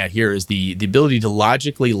getting at here is the ability to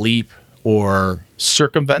logically leap or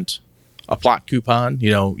circumvent a plot coupon,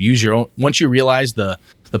 you know, use your own. Once you realize the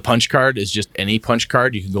punch card is just any punch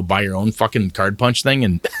card, you can go buy your own fucking card punch thing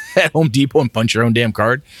and at Home Depot and punch your own damn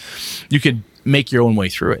card. You can make your own way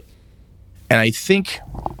through it. And I think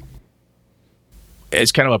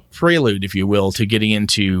it's kind of a prelude, if you will, to getting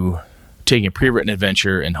into taking a pre-written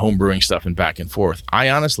adventure and homebrewing stuff and back and forth. I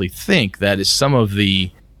honestly think that is some of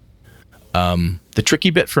the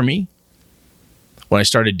tricky bit for me when I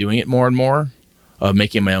started doing it more and more,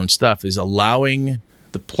 making my own stuff, is allowing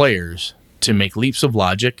the players to make leaps of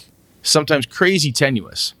logic, sometimes crazy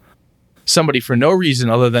tenuous. Somebody for no reason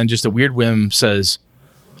other than just a weird whim says,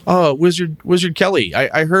 oh, Wizard Kelly,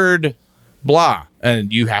 I heard blah,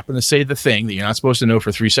 and you happen to say the thing that you're not supposed to know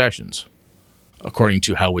for 3 sessions, according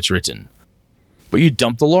to how it's written. But you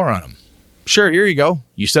dump the lore on them. Sure, here you go.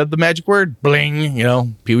 You said the magic word, bling, you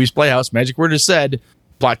know, Pee-wee's Playhouse, magic word is said,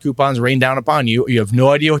 plot coupons rain down upon you. You have no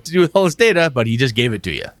idea what to do with all this data, but he just gave it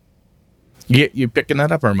to you. You picking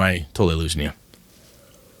that up, or am I totally losing you?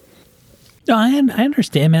 No, I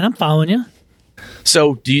understand, man. I'm following you.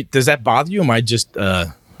 So does that bother you? Am I just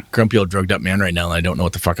grumpy old drugged up man right now and I don't know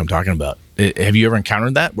what the fuck I'm talking about? Have you ever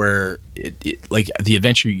encountered that where it like the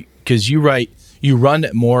adventure, because you run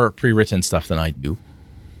more pre-written stuff than I do,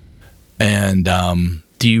 and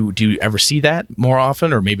do you ever see that more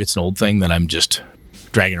often, or maybe it's an old thing that I'm just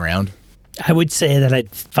dragging around? I would say that I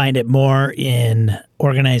find it more in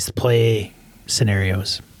organized play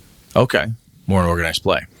scenarios. Okay, more in organized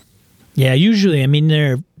play. Yeah, usually, I mean,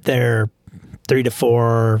 they're 3 to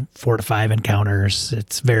 4, 4 to 5 encounters.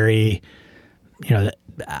 It's very, you know,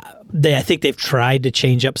 I think they've tried to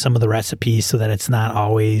change up some of the recipes so that it's not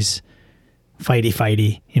always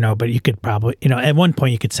fighty, you know, but you could probably, you know, at one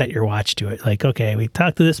point you could set your watch to it. Like, okay, we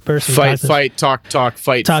talked to this person. Fight, talk,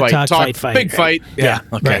 fight. Big fight. Yeah.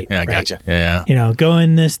 Okay. Right, yeah, I gotcha. Yeah. You know, go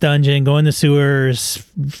in this dungeon, go in the sewers,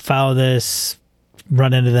 follow this,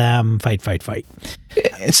 run into them, fight.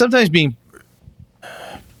 And sometimes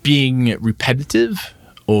being repetitive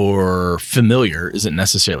or familiar isn't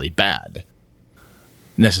necessarily bad.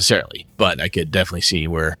 But I could definitely see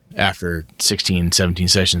where after 16, 17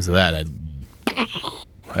 sessions of that, I'd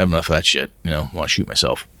have enough of that shit. You know, want to shoot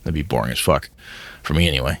myself. That'd be boring as fuck for me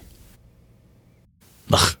anyway.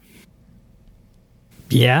 Ugh.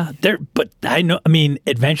 Yeah, but I know. I mean,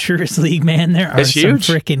 Adventurers League, man, there are some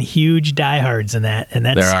freaking huge diehards in that, and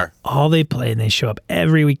that's all they play. And they show up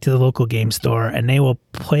every week to the local game store, and they will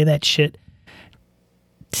play that shit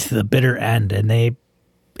to the bitter end. And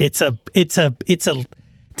it's a.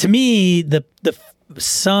 To me, the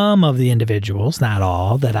some of the individuals, not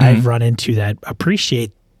all, that I've run into that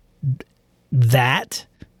appreciate that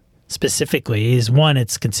specifically is one.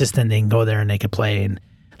 It's consistent. They can go there and they can play and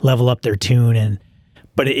level up their tune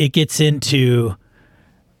But it gets into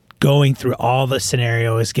going through all the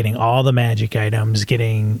scenarios, getting all the magic items,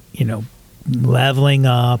 getting, you know, leveling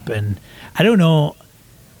up. And I don't know.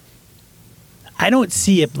 I don't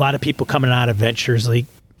see a lot of people coming out of Adventurers League,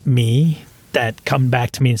 me, that come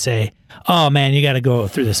back to me and say, oh, man, you got to go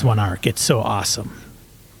through this one arc. It's so awesome.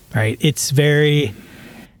 Right? It's very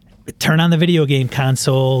turn on the video game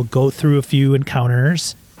console, go through a few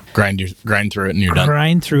encounters. Grind through it and you're done.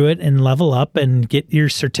 Grind through it and level up and get your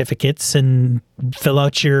certificates and fill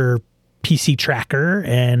out your PC tracker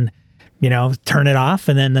and, you know, turn it off.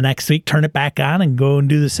 And then the next week, turn it back on and go and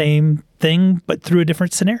do the same thing, but through a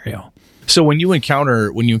different scenario. So when you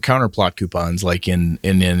encounter plot coupons, like in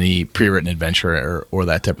any pre-written adventure or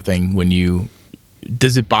that type of thing,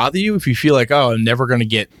 does it bother you if you feel like, oh, I'm never going to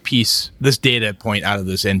get this data point out of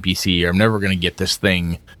this NPC, or I'm never going to get this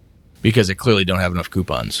thing because I clearly don't have enough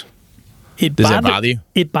coupons? Does that bother you?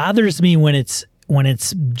 It bothers me when it's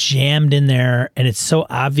jammed in there and it's so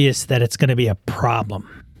obvious that it's going to be a problem.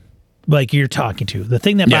 Like you're talking to. The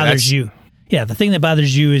thing that bothers you. Yeah, the thing that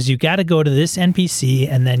bothers you is you got to go to this NPC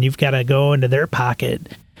and then you've got to go into their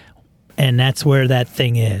pocket And that's where that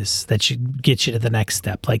thing is that should get you to the next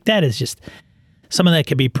step. Like that is just some of that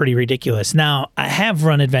could be pretty ridiculous. Now, I have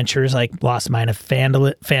run adventures like Lost Mine of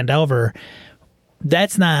Phandelver.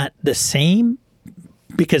 That's not the same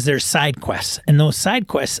because there's side quests. And those side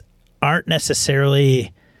quests aren't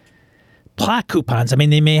necessarily plot coupons. I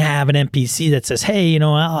mean, they may have an NPC that says, hey,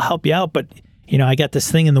 I'll help you out, but, I got this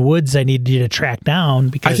thing in the woods I need you to track down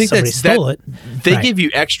because somebody stole it. They give you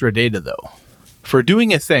extra data, though. For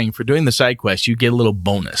doing a thing, for doing the side quest, you get a little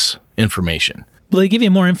bonus information. Well, they give you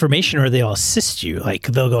more information or they'll assist you. Like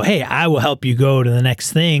they'll go, hey, I will help you go to the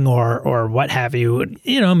next thing or what have you.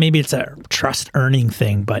 Maybe it's a trust earning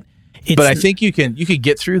thing, but I think you could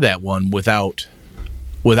get through that one without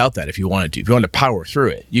that if you wanted to. If you wanted to power through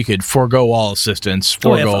it, you could forego all assistance,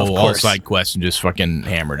 all side quests, and just fucking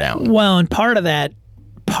hammer down. Well, and part of that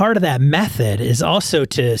method is also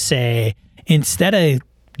to say, instead of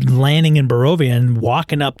landing in Barovia and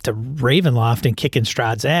walking up to Ravenloft and kicking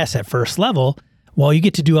Strahd's ass at first level, well, you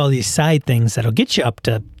get to do all these side things that'll get you up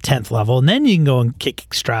to 10th level, and then you can go and kick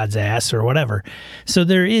Strahd's ass or whatever. So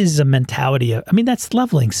there is a mentality of, that's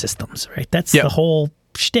leveling systems, right? That's the whole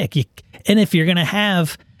shtick. And if you're going to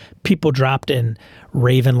have people dropped in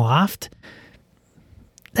Ravenloft,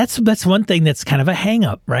 that's one thing that's kind of a hang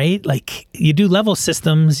up, right? Like you do level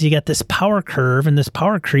systems, you got this power curve and this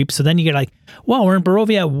power creep. So then you get like, well, we're in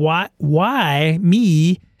Barovia. Why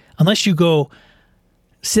me? Unless you go,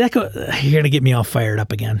 see that you're going to get me all fired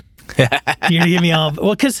up again. You're going to get me all,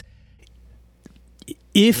 well, because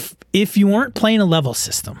if you weren't playing a level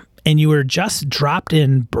system and you were just dropped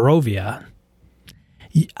in Barovia,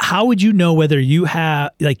 how would you know whether you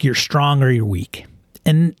have, like, you're strong or you're weak?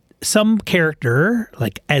 And some character,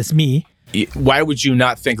 like as me. Why would you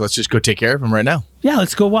not think, let's just go take care of him right now? Yeah,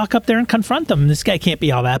 let's go walk up there and confront him. This guy can't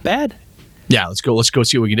be all that bad. Yeah, let's go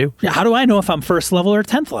see what we can do. Yeah, how do I know if I'm first level or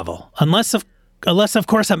 10th level? Unless of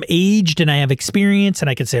course I'm aged and I have experience and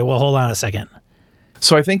I can say, well, hold on a second.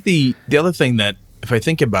 So I think the other thing that, if I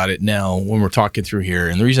think about it now when we're talking through here,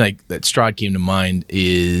 and the reason that Strahd came to mind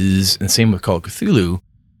is, and same with Call of Cthulhu,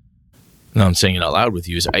 now I'm saying it out loud with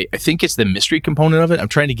you, is I think it's the mystery component of it. I'm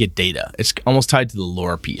trying to get data. It's almost tied to the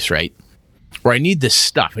lore piece, right? Where I need this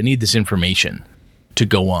stuff. I need this information to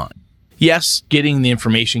go on. Yes, getting the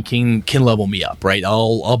information can level me up, right?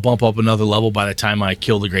 I'll bump up another level by the time I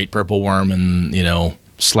kill the Great Purple Worm and,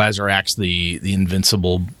 Slazarax, the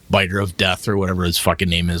invincible biter of death or whatever his fucking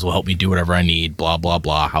name is, will help me do whatever I need, blah, blah,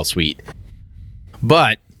 blah. How sweet.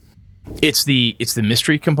 But it's the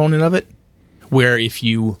mystery component of it, where if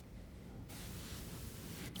you...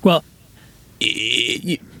 Well,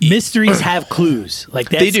 mysteries have clues. Like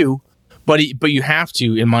that's, they do, but you have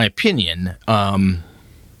to, in my opinion,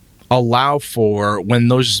 allow for when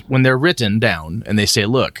they're written down and they say,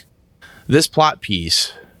 look, this plot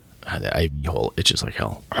piece, the IV hole itches like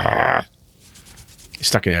hell.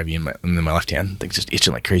 Stuck an IV in my left hand. Thing's just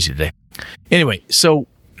itching like crazy today. Anyway, so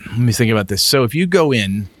let me think about this. So if you go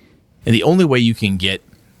in, and the only way you can get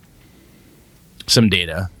some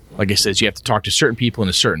data, like I said, is you have to talk to certain people in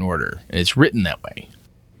a certain order, and it's written that way.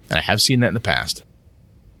 And I have seen that in the past.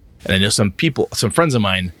 And I know some friends of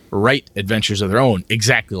mine write adventures of their own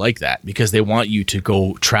exactly like that because they want you to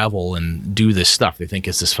go travel and do this stuff. They think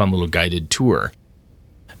it's this fun little guided tour.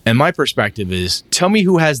 And my perspective is, tell me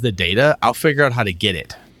who has the data, I'll figure out how to get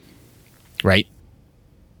it. Right?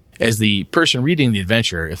 As the person reading the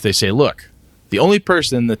adventure, if they say, look, the only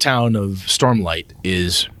person in the town of Stormlight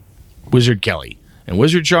is Wizard Kelly. And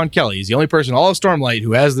Wizard Sean Kelly is the only person in all of Stormlight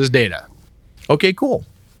who has this data. Okay, cool.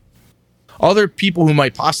 Other people who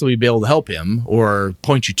might possibly be able to help him or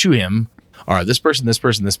point you to him are this person, this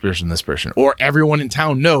person, this person, this person. Or everyone in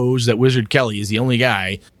town knows that Wizard Kelly is the only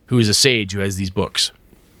guy who is a sage who has these books.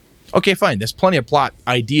 Okay, fine. There's plenty of plot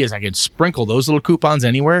ideas. I could sprinkle those little coupons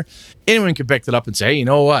anywhere. Anyone can pick that up and say, hey, you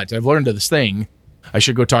know what? I've learned of this thing. I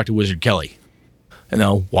should go talk to Wizard Kelly. And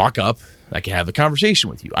they'll walk up. I can have a conversation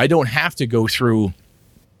with you. I don't have to go through,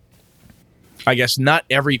 I guess, not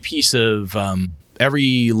every piece of,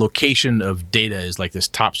 every location of data is like this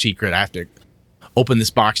top secret. I have to open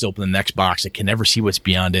this box to open the next box. I can never see what's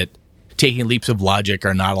beyond it. Taking leaps of logic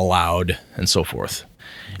are not allowed, and so forth.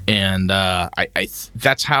 And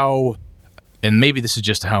that's how, and maybe this is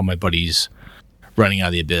just how my buddy's running Out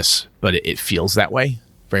of the Abyss, but it feels that way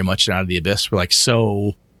very much in Out of the Abyss. We're like,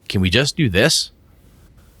 so can we just do this?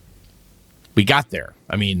 We got there.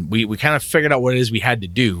 I mean, we kind of figured out what it is we had to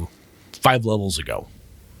do 5 levels ago.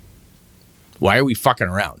 Why are we fucking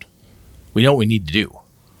around? We know what we need to do.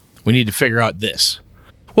 We need to figure out this.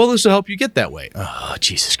 Well, this will help you get that way. Oh,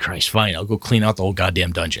 Jesus Christ. Fine. I'll go clean out the whole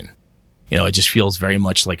goddamn dungeon. It just feels very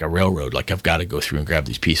much like a railroad. Like I've got to go through and grab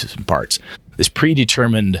these pieces and parts. This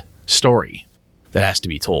predetermined story that has to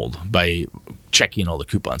be told by checking all the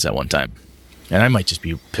coupons at one time. And I might just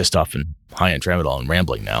be pissed off and high on tramadol and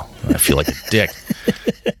rambling now. I feel like a dick.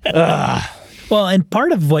 Well, and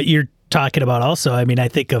part of what you're talking about also, I mean, I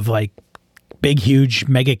think of like big, huge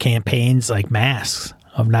mega campaigns like Masks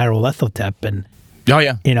of Nyarlathotep and, Oh,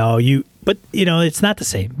 yeah. but it's not the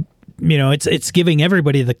same. It's giving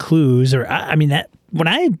everybody the clues or, I mean, that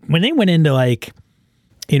when they went into like,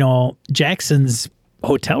 Jackson's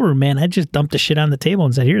hotel room, man, I just dumped the shit on the table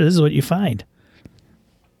and said, here, this is what you find.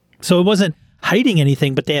 So it wasn't hiding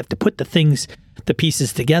anything, but they have to put the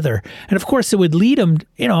pieces together. And of course, it would lead them,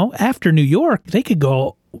 after New York, they could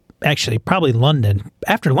go, actually, probably London.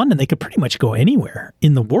 After London, they could pretty much go anywhere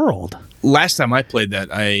in the world. Last time I played that,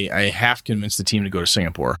 I half convinced the team to go to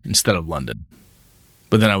Singapore instead of London.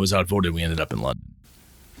 But then I was outvoted. We ended up in London.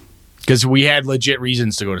 Because we had legit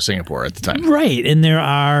reasons to go to Singapore at the time. Right. And there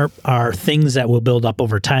are things that will build up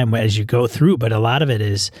over time as you go through. But a lot of it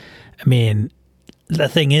is, I mean, the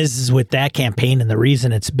thing is with that campaign, and the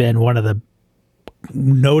reason it's been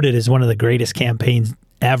noted as one of the greatest campaigns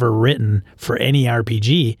ever written for any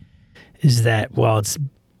RPG is that, well, it's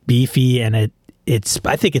beefy and I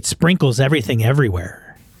think it sprinkles everything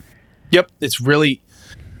everywhere. Yep. It's really,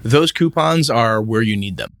 those coupons are where you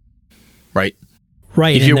need them. Right?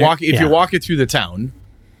 Right. If you're walking through the town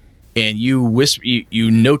and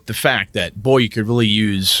you note the fact that, boy, you could really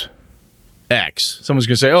use X, someone's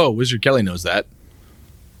going to say, oh, Wizard Kelly knows that.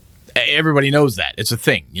 Everybody knows that. It's a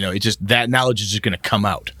thing. It just, that knowledge is just going to come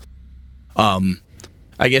out.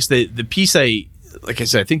 I guess the piece like I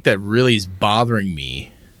said, I think that really is bothering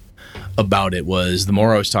me about it was the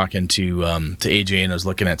more I was talking to AJ and I was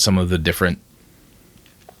looking at some of the different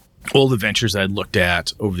old adventures that I'd looked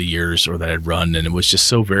at over the years or that I'd run, and it was just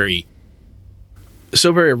so very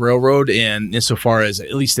railroad, and insofar as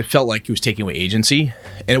at least it felt like it was taking away agency.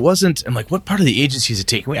 And it wasn't, I'm like, what part of the agency is it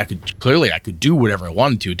taking away? I could do whatever I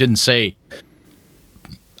wanted to. It didn't say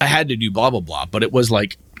I had to do blah, blah, blah, but it was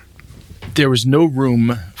like there was no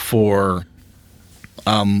room for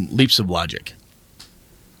leaps of logic.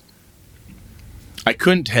 I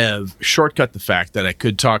couldn't have shortcut the fact that I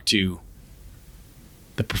could talk to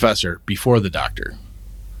the professor before the doctor.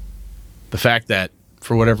 The fact that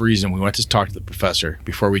for whatever reason we went to talk to the professor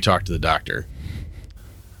before we talked to the doctor.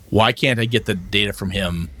 Why can't I get the data from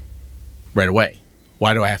him right away?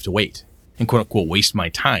 Why do I have to wait and quote unquote waste my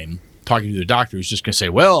time talking to the doctor who's just going to say,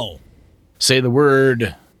 well, say the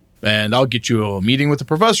word and I'll get you a meeting with the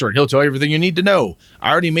professor and he'll tell you everything you need to know.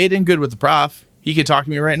 I already made in good with the prof. He can talk to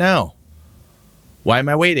me right now. Why am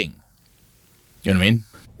I waiting? You know what I mean?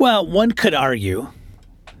 Well, one could argue,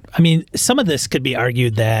 I mean, some of this could be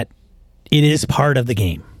argued that it is part of the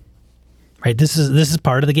game, right? This is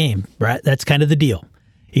part of the game, right? That's kind of the deal.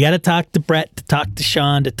 You got to talk to Brett, to talk to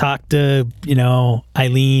Sean, to talk to,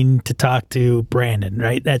 Eileen, to talk to Brandon,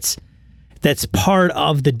 right? That's part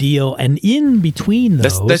of the deal. And in between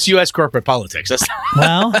those... That's U.S. corporate politics.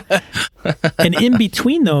 Well, and in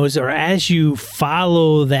between those, or as you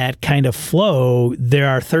follow that kind of flow, there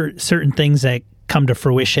are certain things that come to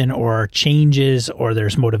fruition or changes or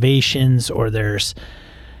there's motivations or there's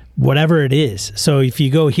whatever it is. So if you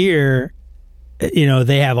go here,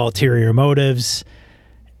 they have ulterior motives.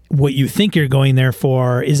 What you think you're going there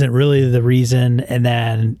for isn't really the reason, and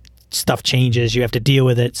then stuff changes. You have to deal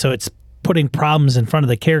with it. So it's putting problems in front of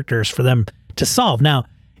the characters for them to solve. Now,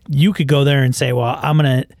 you could go there and say, well,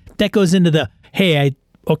 that goes into the, hey,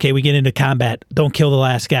 we get into combat. Don't kill the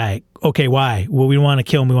last guy. Okay, why? Well, we want to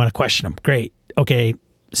kill him. We want to question him. Great. Okay,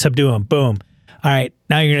 subdue him. Boom. All right,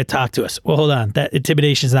 now you're going to talk to us. Well, hold on. That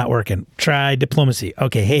intimidation's not working. Try diplomacy.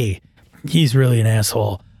 Okay, hey, he's really an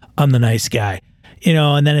asshole. I'm the nice guy.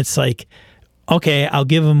 And then it's like, okay, I'll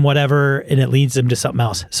give him whatever, and it leads them to something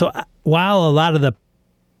else. So while a lot of the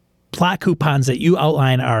plot coupons that you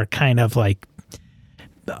outline are kind of like,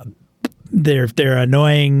 they're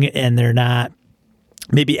annoying and they're not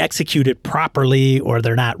maybe executed properly or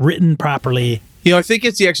they're not written properly. I think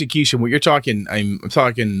it's the execution. What you're talking, I'm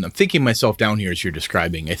thinking myself down here as you're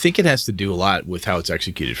describing. I think it has to do a lot with how it's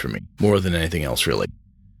executed for me, more than anything else, really.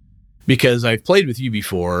 Because I've played with you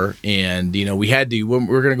before, and we had to.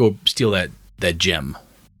 We're going to go steal that gem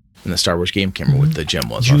in the Star Wars game. Can't remember what the gem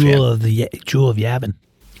was. Jewel of Yavin. Jewel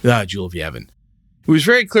of Yavin. It was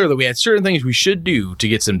very clear that we had certain things we should do to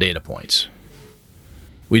get some data points.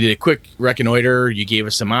 We did a quick reconnoiter. You gave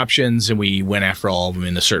us some options, and we went after all of them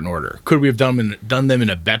in a certain order. Could we have done them in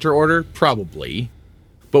a better order? Probably.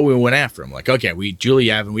 But we went after them. Like, okay, Julie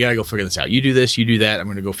Yavin, we got to go figure this out. You do this, you do that. I'm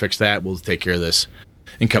going to go fix that. We'll take care of this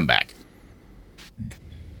and come back.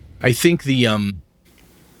 I think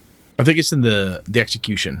I think it's in the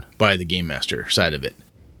execution by the game master side of it,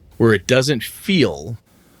 where it doesn't feel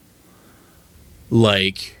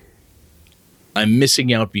like I'm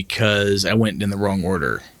missing out because I went in the wrong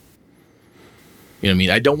order. You know what I mean?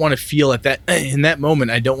 I don't want to feel in that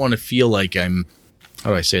moment. I don't want to feel like I'm. How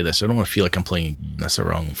do I say this? I don't want to feel like I'm playing. That's the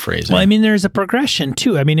wrong phrase. Well, I mean, there's a progression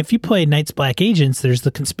too. I mean, if you play Knights Black Agents, there's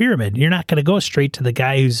the Conspiramen. You're not going to go straight to the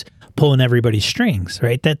guy who's pulling everybody's strings,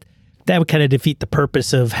 right? That would kind of defeat the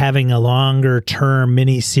purpose of having a longer term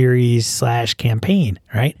mini-series / campaign,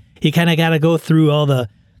 right? You kind of got to go through all the.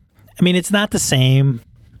 I mean, it's not the same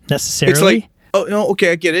necessarily. It's like, oh no,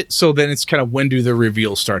 okay, I get it. So then it's kind of, when do the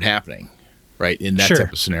reveals start happening, right? In that Sure.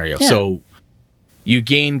 type of scenario. Yeah. So you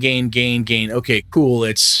gain. Okay, cool.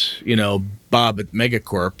 It's, Bob at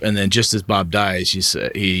Megacorp, and then just as Bob dies, you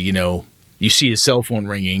see his cell phone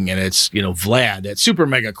ringing, and it's, Vlad at Super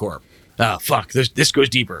Megacorp. Ah, fuck. This goes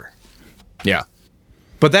deeper. Yeah,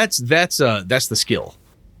 but that's the skill.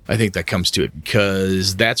 I think that comes to it,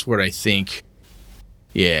 because that's what I think.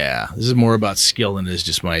 Yeah, this is more about skill than it is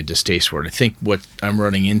just my distaste for it. I think what I'm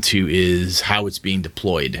running into is how it's being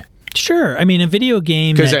deployed. Sure. I mean, a video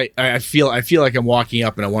game. Because I feel like I'm walking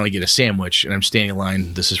up and I want to get a sandwich, and I'm standing in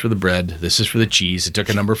line. This is for the bread. This is for the cheese. I took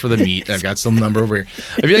a number for the meat. I've got some number over here.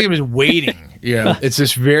 I feel like I'm just waiting. It's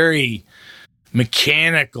this very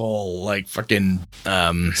mechanical, like fucking.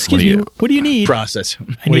 Excuse me. What do you need? Process.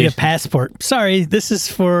 I need a passport. Sorry, this is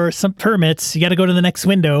for some permits. You got to go to the next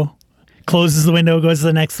window. Closes the window, goes to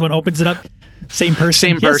the next one, opens it up. Same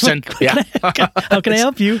person. Same person. Yeah. How can I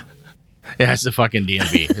help you? Yeah, it's the fucking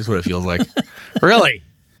DMV. Is what it feels like. Really?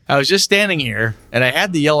 I was just standing here, and I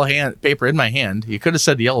had the yellow paper in my hand. You could have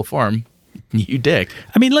said the yellow form. You dick.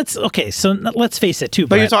 I mean, let's face it too.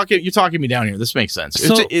 But you're talking me down here. This makes sense.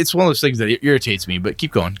 So, it's one of those things that irritates me. But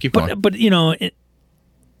keep going. But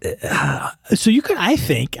so you could. I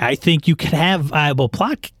think you could have viable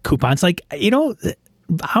plot coupons. Like,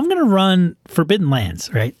 I'm going to run Forbidden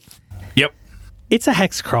Lands, right? Yep. It's a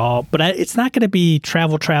hex crawl, but it's not going to be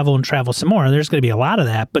travel, and travel some more. There's going to be a lot of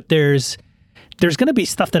that, but there's going to be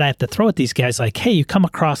stuff that I have to throw at these guys, like, hey, you come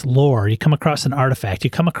across lore, you come across an artifact, you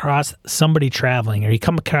come across somebody traveling, or you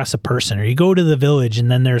come across a person, or you go to the village,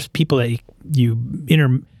 and then there's people that you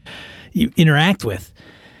interact with.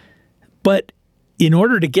 But in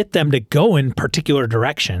order to get them to go in particular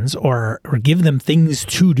directions or give them things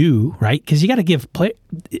to do, right? Because you got to give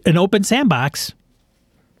an open sandbox.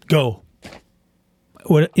 Go.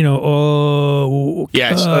 What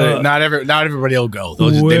Yes, not everybody will go.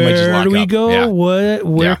 They might just lock do we up. Go? Yeah.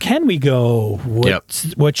 Where can we go?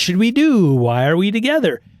 What should we do? Why are we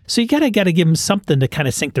together? So you gotta give them something to kind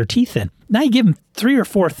of sink their teeth in. Now you give them 3 or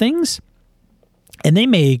 4 things, and they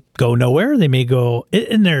may go nowhere. They may go,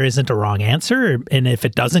 and there isn't a wrong answer. And if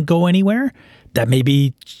it doesn't go anywhere, that may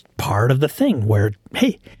be part of the thing where,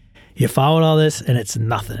 hey, you followed all this and it's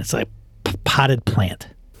nothing. It's like potted plant.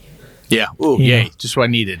 Yeah. Ooh, yay. Just what I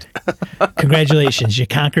needed. Congratulations. You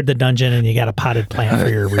conquered the dungeon and you got a potted plant for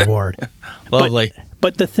your reward. Lovely.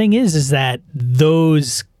 But the thing is that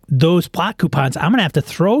those plot coupons, I'm going to have to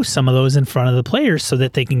throw some of those in front of the players so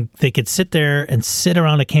that they could sit there and sit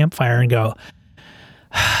around a campfire and go,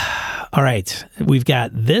 all right, we've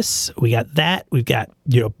got this, we got that, we've got,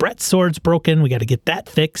 Brett's sword's broken, we got to get that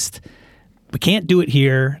fixed. We can't do it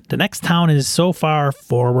here. The next town is so far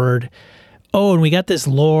forward. Oh, and we got this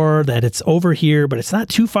lore that it's over here, but it's not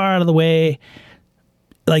too far out of the way.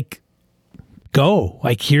 Like, go.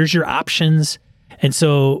 Like, here's your options. And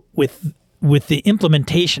so with the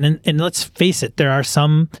implementation, and let's face it, there are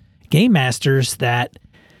some game masters that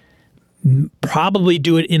probably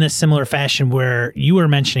do it in a similar fashion where you were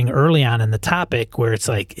mentioning early on in the topic where it's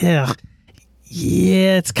like, yeah,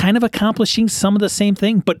 it's kind of accomplishing some of the same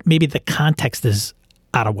thing, but maybe the context is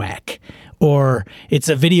out of whack. Or it's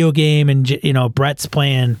a video game and, Brett's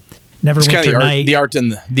playing Neverwinter Night. The art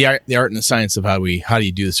and the science of how do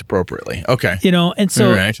you do this appropriately. Okay. And so.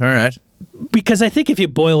 All right. Because I think if you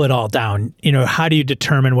boil it all down, how do you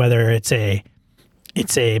determine whether it's a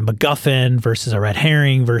MacGuffin versus a red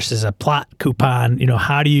herring versus a plot coupon?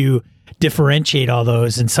 How do you differentiate all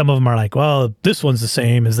those? And some of them are like, well, this one's the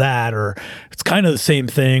same as that, or it's kind of the same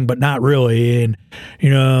thing, but not really. And,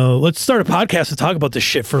 let's start a podcast to talk about this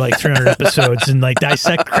shit for like 300 episodes and like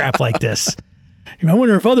dissect crap like this. I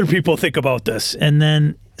wonder if other people think about this. And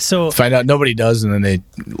then, so. Find out nobody does, and then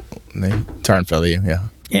they tar and feather you, yeah.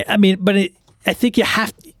 Yeah, I mean, but I think you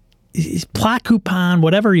have plot coupon,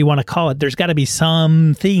 whatever you want to call it. There's got to be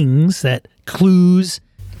some things that clues,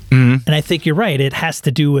 and I think you're right. It has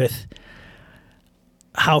to do with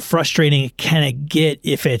how frustrating can it get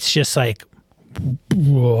if it's just like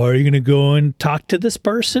well, are you going to go and talk to this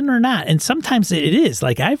person or not? And sometimes it is.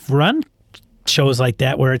 Like, I've run shows like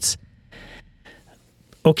that where it's,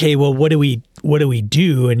 okay, well, what do we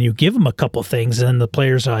do? And you give them a couple things, and then the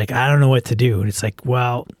players are like, I don't know what to do. And it's like,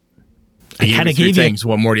 well, I kind of gave you things.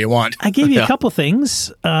 What more do you want? I gave you a couple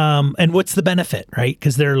things. And what's the benefit, right?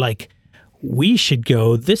 Because they're like, we should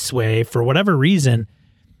go this way for whatever reason.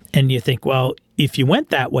 And you think, well, if you went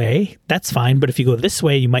that way, that's fine. But if you go this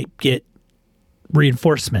way, you might get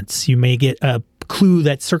reinforcements. You may get a clue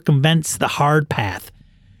that circumvents the hard path.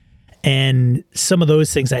 And some of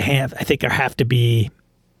those things I think have to be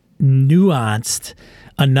nuanced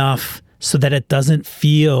enough so that it doesn't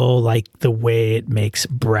feel like the way it makes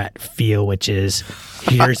Brett feel, which is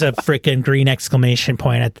here's a freaking green exclamation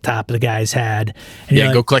point at the top of the guy's head. And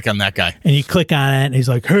yeah, go click on that guy. And you click on it, and he's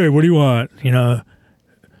like, hey, what do you want? You know,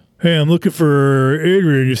 hey, I'm looking for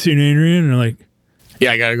Adrian. You seen Adrian? And I'm like,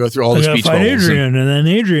 yeah, I got to go through all the speech bubbles. Adrian, and then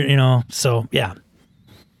Adrian, you know, so yeah.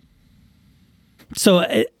 So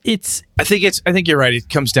it's. I think you're right. It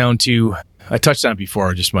comes down to, I touched on it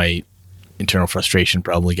before, just my internal frustration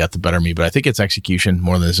probably got the better of me, but I think it's execution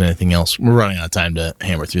more than there's anything else. We're running out of time to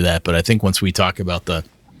hammer through that, but I think once we talk about in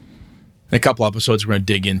a couple episodes, we're going to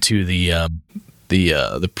dig into the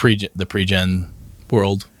pre-gen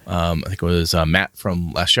world. I think it was Matt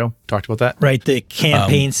from last show talked about that. Right, the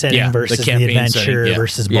campaign setting versus the adventure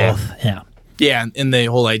versus both. Yeah. Yeah, and the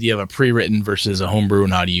whole idea of a pre-written versus a homebrew,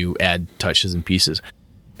 and how do you add touches and pieces.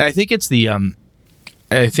 And I think it's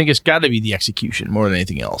I think it's got to be the execution more than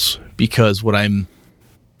anything else, because I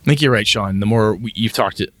think you're right, Sean. The more you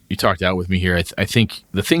talked out with me here, I think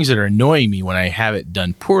the things that are annoying me when I have it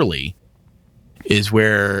done poorly is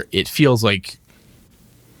where it feels like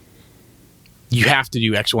you have to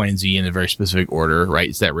do X, Y, and Z in a very specific order, right?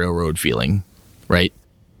 It's that railroad feeling, right?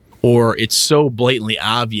 Or it's so blatantly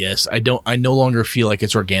obvious, I no longer feel like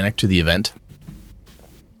it's organic to the event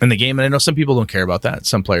and the game. And I know some people don't care about that.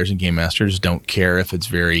 Some players and game masters don't care if it's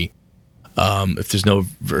very, if there's no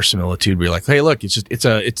verisimilitude where you're like, hey, look,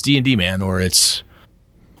 it's D&D, man, or it's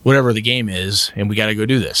whatever the game is, and we got to go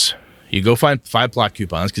do this. You go find 5 plot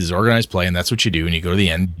coupons because it's organized play, and that's what you do. And you go to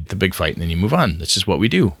the end, the big fight, and then you move on. That's just what we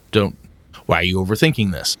do. Why are you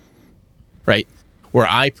overthinking this? Right? Where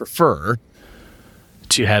I prefer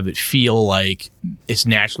to have it feel like it's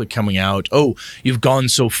naturally coming out. Oh, you've gone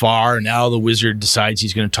so far, and now the wizard decides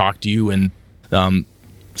he's going to talk to you, and Obi-Wan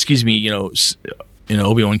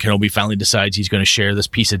Kenobi finally decides he's going to share this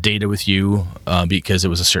piece of data with you because it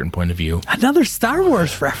was a certain point of view. Another Star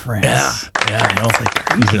Wars reference. Yeah, I know.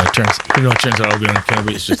 It turns out Obi-Wan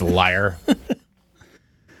Kenobi is just a liar.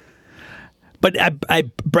 But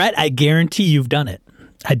Brett, I guarantee you've done it.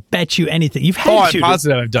 I bet you anything. You've had to. I'm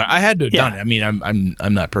positive I've done it. I had to have done it. I mean,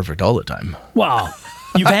 I'm not perfect all the time. Well,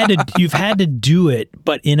 you've had to do it,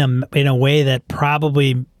 but in a way that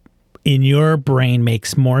probably in your brain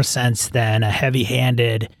makes more sense than a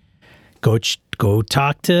heavy-handed go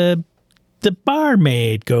talk to the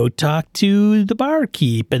barmaid, go talk to the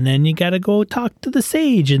barkeep, and then you got to go talk to the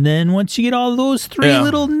sage, and then once you get all those 3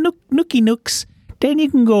 little nookie nooks, then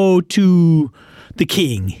you can go to the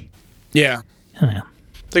king. Yeah. Like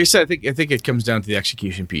I said, I think it comes down to the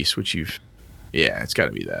execution piece, which it's got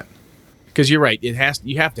to be that. Because you're right, you have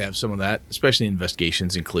to have some of that, especially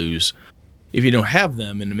investigations and clues. If you don't have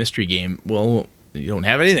them in a mystery game, well, you don't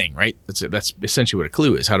have anything, right? That's essentially what a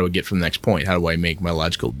clue is. How do I get from the next point? How do I make my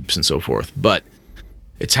logical leaps and so forth? But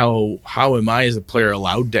it's how am I as a player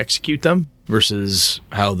allowed to execute them versus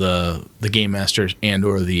how the game master and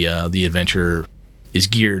or the adventurer is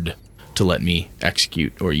geared to let me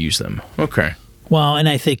execute or use them. Okay. Well, and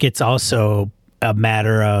I think it's also a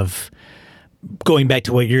matter of going back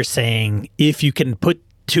to what you're saying. If you can put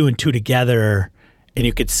 2 and 2 together and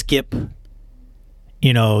you could skip,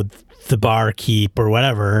 the barkeep or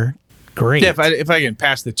whatever, great. Yeah, if I can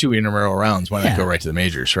pass the 2 intramural rounds, why not go right to the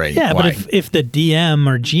majors, right? Yeah, why? But if the DM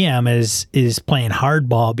or GM is playing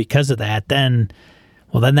hardball because of that, then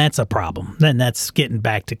that's a problem. Then that's getting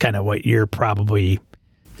back to kind of what you're probably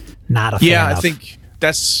not a fan of. Yeah, I think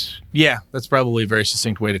that's probably a very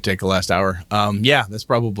succinct way to take the last hour. That's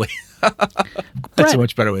probably that's a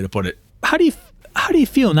much better way to put it. How do you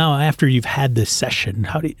feel now after you've had this session?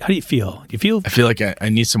 How do you feel? I feel like I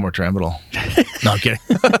need some more tramadol. No, I'm kidding.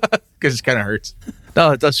 Because it kind of hurts.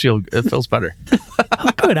 No, it feels better. Oh,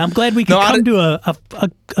 good. I'm glad we can come to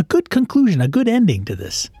a good conclusion, a good ending to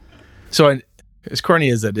this. So, as corny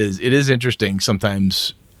as it is interesting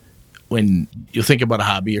sometimes when you think about a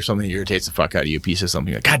hobby or something that irritates the fuck out of you, a piece of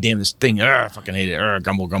something like, God damn this thing, I fucking hate it,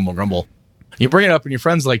 grumble, grumble, grumble. You bring it up and your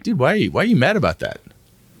friend's like, dude, why are you mad about that?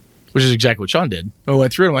 which is exactly what Sean did. I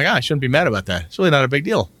went through it. I'm like, I shouldn't be mad about that. It's really not a big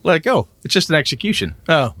deal. Let it go. It's just an execution.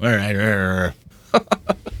 Oh, all right.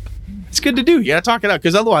 It's good to do. You got to talk it out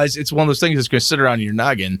because otherwise it's one of those things that's going to sit around in your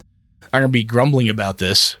noggin. I'm going to be grumbling about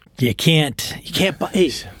this. You can't, hey,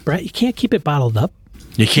 Brett, you can't keep it bottled up.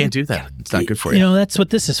 You can't do that. It's not good for you. You know, that's what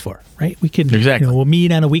this is for, right? We can, exactly. We'll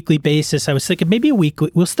meet on a weekly basis. I was thinking maybe a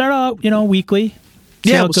weekly. We'll start out, weekly.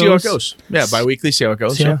 See how it goes. Yeah, bi-weekly, see how it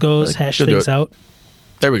goes. See how it goes, hash things out.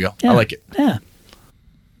 There we go. Yeah. I like it. Yeah.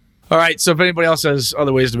 All right, so if anybody else has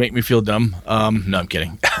other ways to make me feel dumb, no, I'm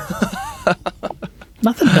kidding.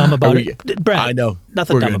 Nothing dumb about it. Brad, I know.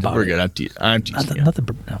 Nothing dumb about it. We're good. I'm teasing you. Nothing,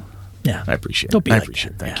 no. Yeah. I appreciate it. Don't be I like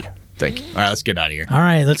appreciate that. it. Thank you. All right, let's get out of here. All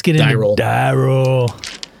right, let's get into die roll.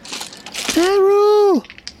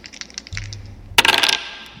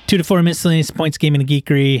 2 to 4 miscellaneous points, gaming and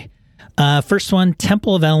geekery. First one,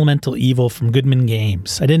 Temple of Elemental Evil from Goodman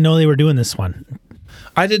Games. I didn't know they were doing this one.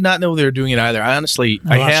 I did not know they were doing it either. I honestly,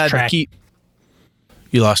 I had track. To keep.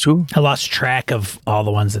 You lost who? I lost track of all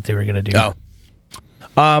the ones that they were going to do. Oh.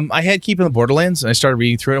 I had Keeping the Borderlands, and I started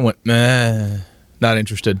reading through it and went, meh, not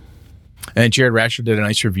interested. And Jared Rasher did a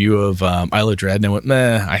nice review of Isle of Dread, and I went,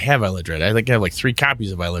 meh, I have Isle of Dread. I think I have like 3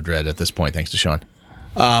 copies of Isle of Dread at this point, thanks to Sean.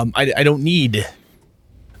 I don't need...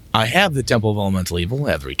 I have the Temple of Elemental Evil.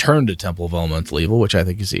 I have the Return to Temple of Elemental Evil, which I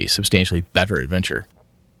think is a substantially better adventure.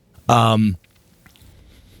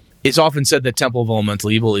 It's often said that Temple of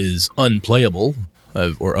Elemental Evil is unplayable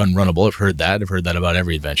or unrunnable. I've heard that. I've heard that about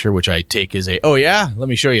every adventure, which I take as oh yeah, let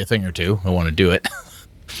me show you a thing or two. I want to do it.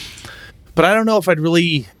 But I don't know if I'd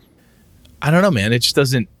really... I don't know, man. It just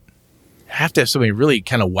doesn't have to have somebody really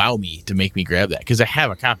kind of wow me to make me grab that, because I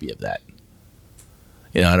have a copy of that.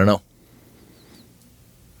 I don't know.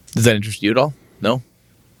 Does that interest you at all? No?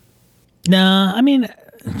 No, I mean,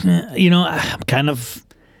 I'm kind of...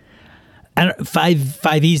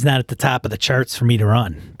 5e's not at the top of the charts for me to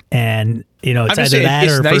run. And, it's either that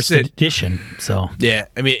or nice first edition. So yeah,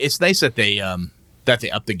 I mean, it's nice that they up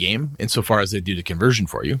the game insofar as they do the conversion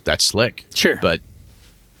for you. That's slick. Sure. But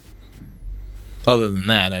other than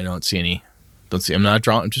that, I don't see any. I'm just not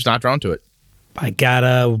drawn to it. I got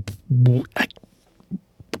a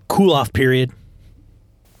cool off period.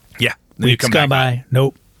 Yeah. Weeks gone by.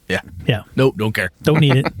 Nope. Yeah. Yeah. Nope. Don't care. Don't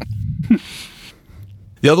need it.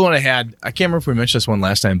 The other one I had, I can't remember if we mentioned this one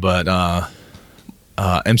last time, but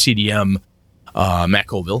MCDM, Matt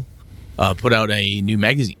Colville, put out a new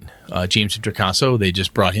magazine. James Introcaso, they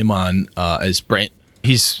just brought him on as Brent.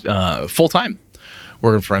 He's full-time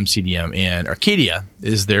working for MCDM, and Arcadia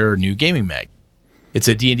is their new gaming mag. It's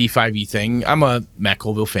a D&D 5e thing. I'm a Matt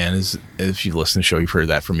Colville fan. If you've listened to the show, you've heard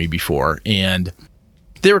that from me before. And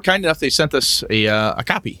they were kind enough, they sent us a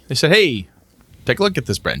copy. They said, hey, take a look at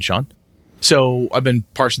this, Brent and Sean. So I've been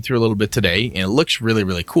parsing through a little bit today, and it looks really,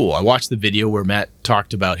 really cool. I watched the video where Matt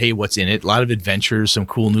talked about, hey, what's in it? A lot of adventures, some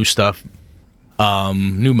cool new stuff,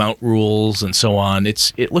 new mount rules, and so on.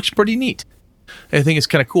 It looks pretty neat. I think it's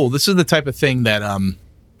kind of cool. This is the type of thing that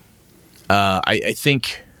I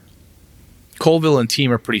think Colville and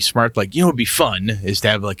team are pretty smart. Like, it'd be fun is to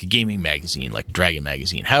have like a gaming magazine, like Dragon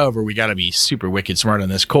Magazine. However, we got to be super wicked smart on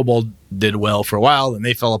this. Kobold did well for a while, and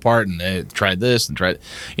they fell apart, and they tried this and tried,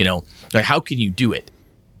 like, how can you do it?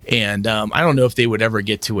 And I don't know if they would ever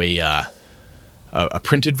get to a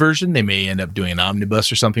printed version. They may end up doing an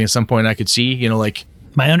omnibus or something at some point. I could see,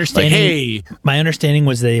 my understanding. Like, hey, my understanding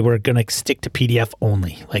was they were going to stick to PDF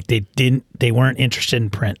only. Like they weren't interested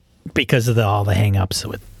in print because of all the hang-ups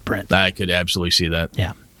with print. I could absolutely see that.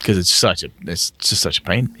 Yeah. Because it's just such a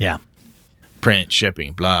pain. Yeah. Print,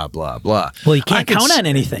 shipping, blah, blah, blah. Well, you can't count on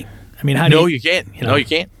anything. I mean, you can't. No, you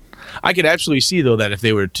can't. I could absolutely see, though, that if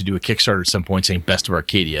they were to do a Kickstarter at some point saying Best of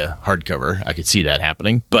Arcadia hardcover, I could see that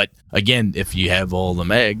happening. But again, if you have all the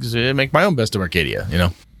mags, make my own Best of Arcadia,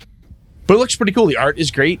 But it looks pretty cool. The art is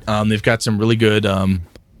great. They've got some really good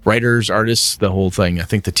writers, artists, the whole thing. I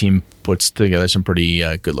think the team puts together some pretty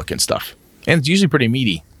good-looking stuff. And it's usually pretty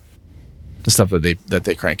meaty, the stuff that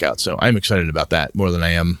they crank out. So I'm excited about that more than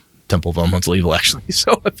I am Temple of Elemental Evil, actually.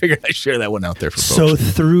 So I figured I'd share that one out there for folks. So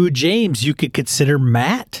through James, you could consider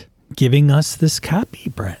Matt giving us this copy,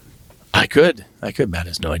 Brett. I could. Matt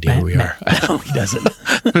has no idea who we are. No, he doesn't.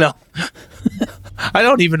 No. I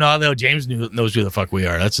don't even know how James knows who the fuck we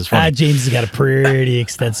are. That's just funny. James has got a pretty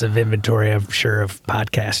extensive inventory, I'm sure, of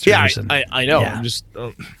podcasters. Yeah, I know. Yeah. I'm just...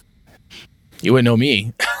 you wouldn't know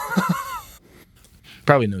me.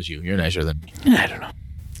 Probably knows you. You're nicer than me. I don't know.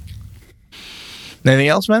 Anything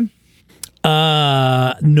else, man?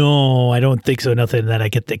 No, I don't think so. Nothing that I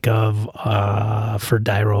could think of for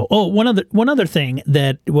die roll. Oh, one other thing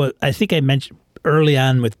that I think I mentioned early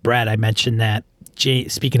on with Brad. I mentioned that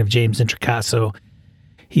speaking of James Introcaso,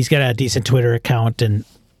 he's got a decent Twitter account, and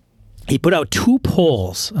he put out 2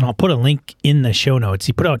 polls, and I'll put a link in the show notes.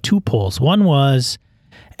 He put out 2 polls. One was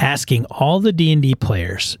asking all the D&D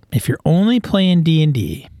players, if you're only playing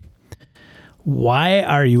D&D, why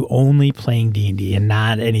are you only playing D&D and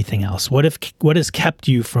not anything else? What has kept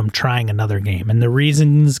you from trying another game? And the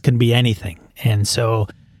reasons can be anything. And so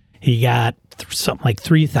he got something like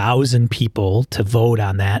 3,000 people to vote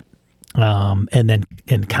on that. And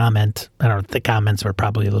then comment. I don't know, the comments were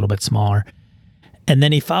probably a little bit smaller. And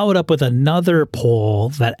then he followed up with another poll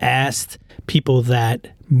that asked people that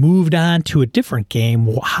moved on to a different game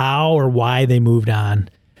how or why they moved on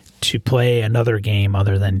to play another game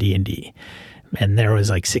other than D&D. And there was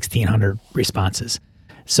like 1,600 responses.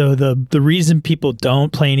 So the reason people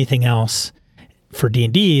don't play anything else for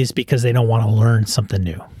D&D is because they don't want to learn something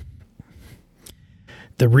new.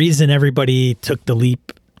 The reason everybody took the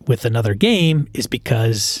leap with another game is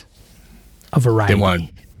because of variety.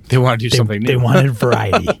 They want to do something new. They wanted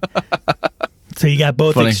variety. So you got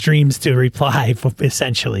both extremes to reply,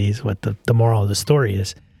 essentially, is what the moral of the story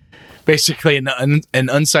is. Basically, an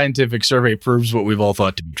unscientific survey proves what we've all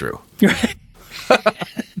thought to be true.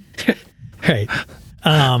 Right.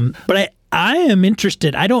 But I am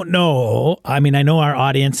interested. I don't know. I mean, I know our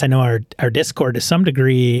audience. I know our Discord to some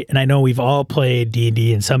degree, and I know we've all played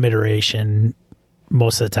D&D in some iteration.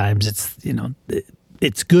 Most of the times,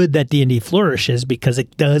 it's good that D&D flourishes because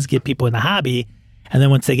it does get people in the hobby, and then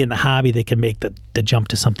once they get in the hobby, they can make the jump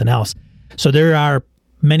to something else. So there are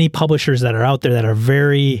many publishers that are out there that are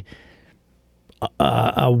very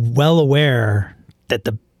well aware that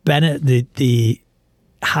the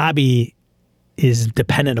hobby is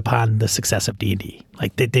dependent upon the success of D&D.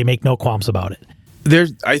 Like they make no qualms about it.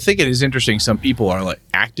 I think it is interesting. Some people are like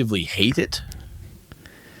actively hate it.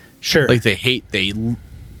 Sure. Like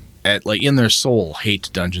in their soul hate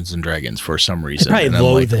Dungeons and Dragons for some reason. They probably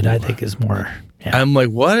loathe it, I think is more. Yeah. I'm like,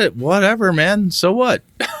 whatever, man. So what?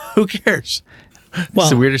 Who cares? Well, it's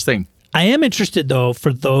the weirdest thing. I am interested, though,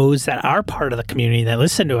 for those that are part of the community that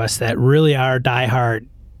listen to us that really are diehard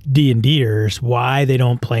D&Ders, why they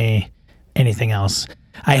don't play anything else.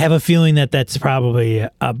 I have a feeling that that's probably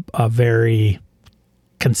a very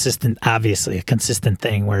consistent, obviously, a consistent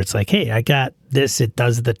thing where it's like, hey, I got this. It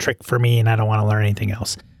does the trick for me, and I don't want to learn anything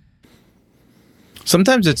else.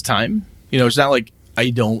 Sometimes it's time. It's not like I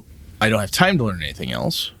don't have time to learn anything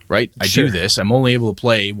else, right? I do this. I'm only able to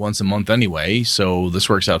play once a month anyway, so this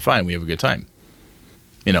works out fine. We have a good time.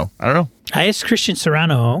 I don't know. I asked Christian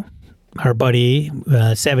Serrano, our buddy,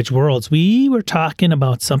 Savage Worlds, we were talking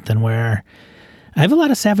about something where I have a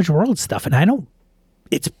lot of Savage Worlds stuff, and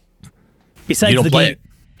it's besides the game.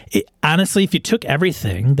 Honestly, if you took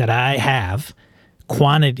everything that I have,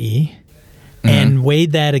 quantity, and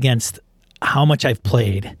weighed that against how much I've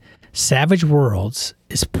played, Savage Worlds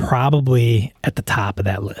is probably at the top of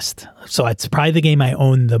that list. So it's probably the game I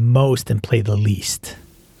own the most and play the least.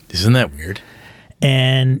 Isn't that weird?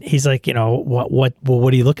 And he's like, what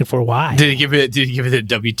are you looking for? Why? Did he give it a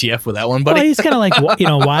WTF with that one, buddy? Well, he's kind of like,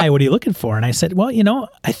 why? What are you looking for? And I said, well,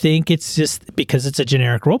 I think it's just because it's a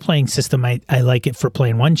generic role-playing system. I like it for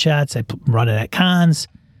playing one-shots. I run it at cons.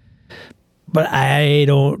 But I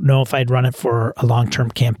don't know if I'd run it for a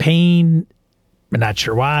long-term campaign. I'm not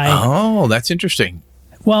sure why. Oh, that's interesting.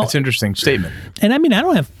 Well, that's an interesting statement. And I mean,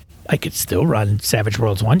 I could still run Savage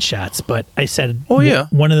Worlds one-shots, but I said, yeah.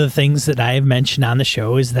 One of the things that I have mentioned on the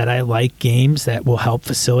show is that I like games that will help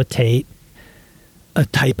facilitate a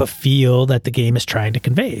type of feel that the game is trying to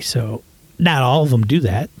convey. So not all of them do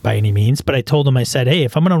that by any means, but I told them, I said, hey,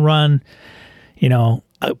 if I'm going to run,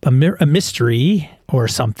 a mystery or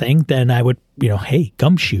something, then I would, hey,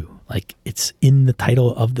 Gumshoe. Like it's in the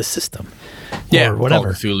title of the system, or whatever,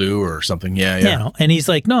 Call of Cthulhu or something. Yeah. And he's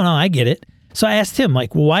like, no, I get it. So I asked him,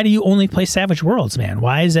 like, well, why do you only play Savage Worlds, man?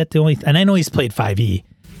 Why is that the only? And I know he's played 5e.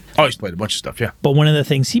 Oh, he's played a bunch of stuff, yeah. But one of the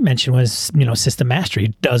things he mentioned was, system mastery. He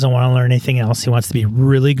doesn't want to learn anything else. He wants to be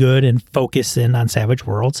really good and focus in on Savage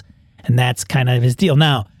Worlds, and that's kind of his deal.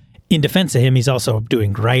 Now, in defense of him, he's also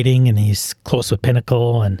doing writing, and he's close with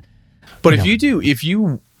Pinnacle, and. But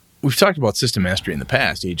we've talked about system mastery in the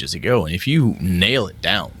past, ages ago, and if you nail it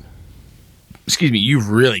down, you've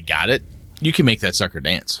really got it, you can make that sucker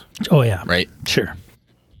dance. Oh, yeah. Right? Sure.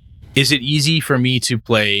 Is it easy for me to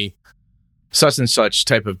play such and such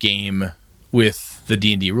type of game with the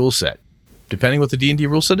D&D rule set? Depending what the D&D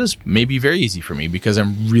rule set is, may be very easy for me because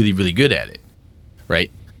I'm really, really good at it.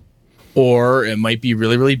 Right? Or it might be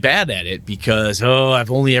really, really bad at it because,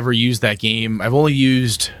 I've only ever used that game. I've only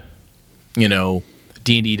used,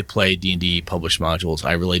 D&D to play D&D published modules.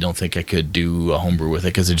 I really don't think I could do a homebrew with it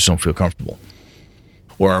because I just don't feel comfortable.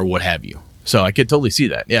 or what have you. So I could totally see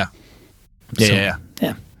that. Yeah. Yeah.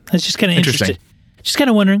 That's just kind of interesting. Just kind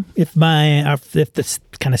of wondering if this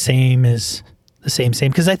kind of same is the same,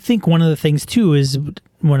 because I think one of the things too is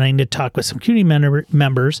when I need to talk with some community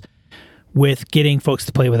members with getting folks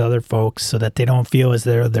to play with other folks so that they don't feel as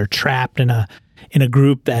though they're trapped in a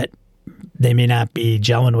group that they may not be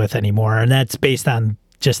gelling with anymore. And that's based on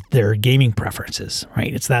just their gaming preferences,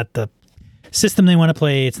 right? It's not the system they want to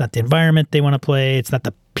play. It's not the environment they want to play. It's not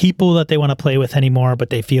the people that they want to play with anymore, but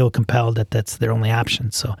they feel compelled that that's their only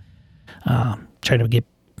option. So try to get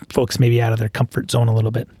folks maybe out of their comfort zone a little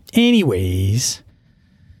bit. Anyways,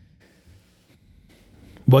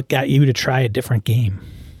 what got you to try a different game?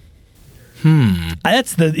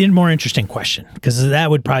 That's the more interesting question, because that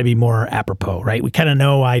would probably be more apropos, right? We kind of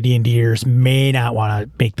know why D&Ders may not want to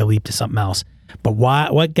make the leap to something else, but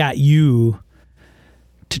what got you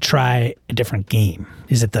to try a different game?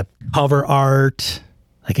 Is it the cover art?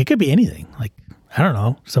 Like, it could be anything. Like, I don't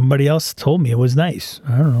know. Somebody else told me it was nice.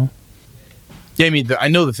 I don't know. Yeah, I mean, I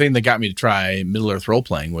know the thing that got me to try Middle-earth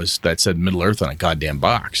role-playing was that said Middle-earth on a goddamn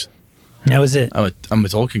box. That was it. I'm a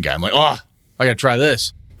Tolkien guy. I'm like, oh, I got to try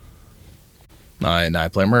this. And I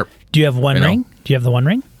play MERP. Do you have One Ring? Do you have the One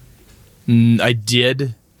Ring? I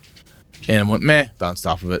did. And went, bounced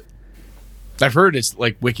off of it. I've heard it's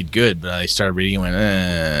like wicked good, but I started reading and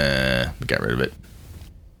went, got rid of it.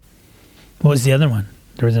 What was the other one?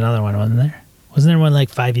 There was another one, wasn't there? Wasn't there one like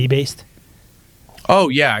 5e based? Oh,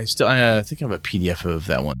 yeah. I think I have a PDF of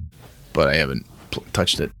that one, but I haven't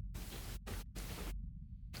touched it.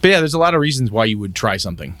 But yeah, there's a lot of reasons why you would try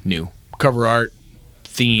something new. Cover art,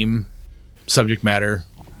 theme, subject matter.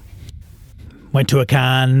 Went to a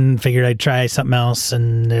con, figured I'd try something else,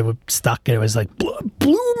 and it was stuck, and it was like,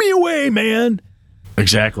 blew me away, man.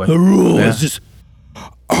 Exactly. The rule is just...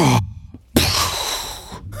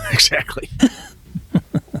 Exactly.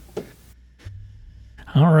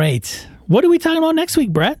 All right. What are we talking about next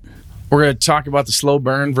week, Brett? We're going to talk about the slow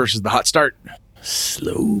burn versus the hot start.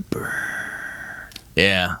 Slow burn.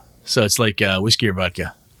 Yeah. So it's like whiskey or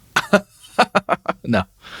vodka. No.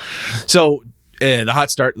 So the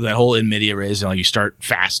hot start, that whole in media res, you start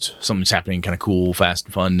fast. Something's happening kind of cool, fast,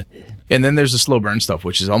 and fun. And then there's the slow burn stuff,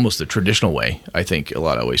 which is almost the traditional way, I think, a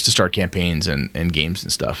lot of ways to start campaigns and games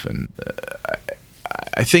and stuff. And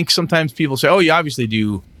I think sometimes people say, oh, you obviously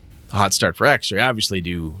do a hot start for X, or you obviously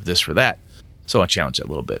do this for that. So I'll challenge that a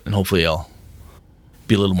little bit. And hopefully I'll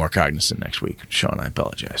be a little more cognizant next week. Sean, I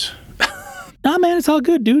apologize. Nah, man, it's all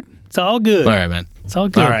good, dude. It's all good. All right, man. It's all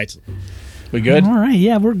good. All right. We good? All right.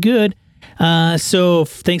 Yeah, we're good. So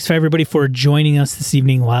thanks for everybody for joining us this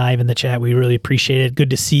evening live in the chat. We really appreciate it.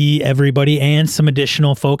 Good to see everybody, and some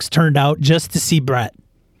additional folks turned out just to see Brett.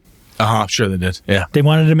 Sure they did. Yeah. They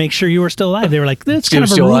wanted to make sure you were still alive. They were like, that's kind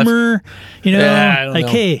of a rumor, like,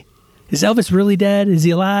 hey, is Elvis really dead? Is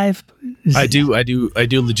he alive? I do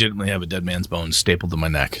legitimately have a dead man's bones stapled to my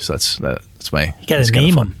neck. So that's my. You gotta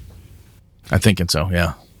name him. I'm thinking so.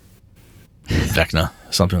 Yeah. Vecna,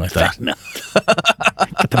 something like that.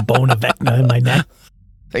 Got the bone of Vecna in my neck.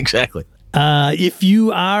 Exactly. If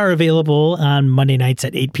you are available on Monday nights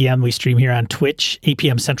at 8 p.m., we stream here on Twitch, 8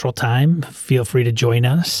 p.m. Central Time. Feel free to join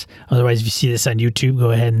us. Otherwise, if you see this on YouTube,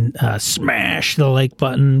 go ahead and smash the like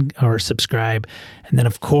button or subscribe. And then,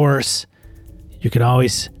 of course, you can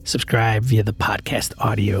always subscribe via the podcast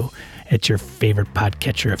audio at your favorite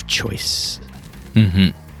podcatcher of choice.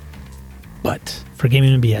 Mm-hmm. But for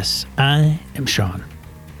Gaming and BS, I am Sean.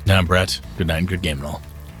 And I'm Brett. Good night and good game and all.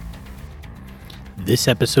 This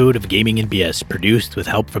episode of Gaming and BS produced with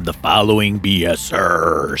help from the following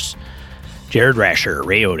BSers: Jared Rasher,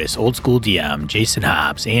 Ray Otis, Old School DM, Jason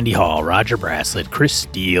Hobbs, Andy Hall, Roger Braslett, Chris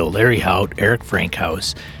Steele, Larry Hout, Eric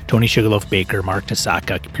Frankhouse, Tony Sugarloaf Baker, Mark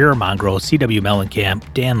Tasaka, Pure Mongrel, CW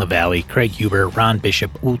Mellencamp, Dan LaValle, Craig Huber, Ron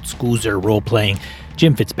Bishop, Old Schoozer Role Playing,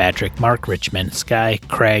 Jim Fitzpatrick, Mark Richmond, Sky,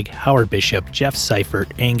 Craig, Howard Bishop, Jeff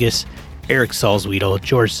Seifert, Angus, Eric Salzwedel,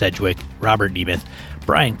 George Sedgwick, Robert Nemeth,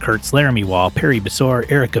 Brian Kurtz, Laramie Wall, Perry Besor,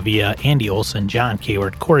 Eric Avia, Andy Olson, John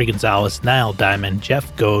Kayward, Corey Gonzalez, Niall Diamond,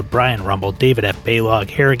 Jeff Goad, Brian Rumble, David F. Baylog,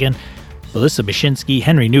 Harrigan, Melissa Bashinsky,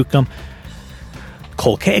 Henry Newcomb,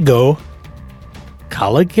 Colcago,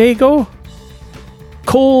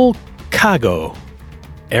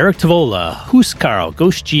 Eric Tavola, Hoos Carl,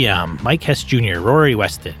 Ghost GM, Mike Hess Jr., Rory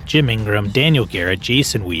Weston, Jim Ingram, Daniel Garrett,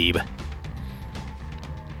 Jason Weeb,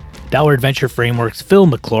 Dollar Adventure Frameworks, Phil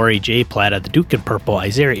McClory, Jay Plata, The Duke and Purple,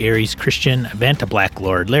 Isaiah Aries, Christian, Avanta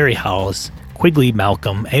Blacklord, Larry Howells, Quigley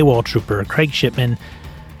Malcolm, AWOL Trooper, Craig Shipman,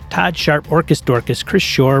 Todd Sharp, Orcus Dorcas, Chris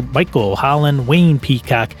Shore, Michael Holland, Wayne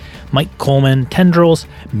Peacock, Mike Coleman, Tendrils,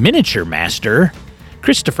 Miniature Master,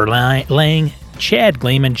 Christopher Lang, Chad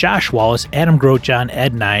Gleeman, Josh Wallace, Adam Grotjohn,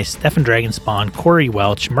 Ed Nye, Stefan Dragonspawn, Corey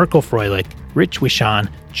Welch, Mirko Froelich, Rich Wishan,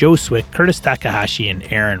 Joe Swick, Curtis Takahashi, and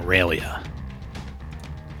Aaron Railia.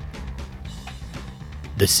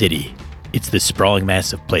 The city. It's this sprawling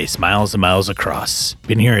massive place, miles and miles across.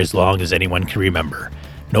 Been here as long as anyone can remember.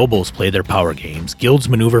 Nobles play their power games, guilds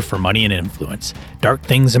maneuver for money and influence, dark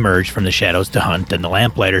things emerge from the shadows to hunt, and the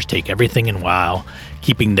lamplighters take everything in while,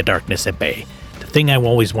 keeping the darkness at bay. The thing I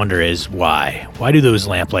always wonder is, why? Why do those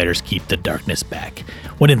lamplighters keep the darkness back?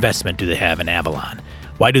 What investment do they have in Avalon?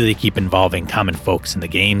 Why do they keep involving common folks in the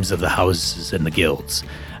games of the houses and the guilds?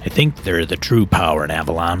 I think they're the true power in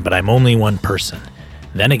Avalon, but I'm only one person.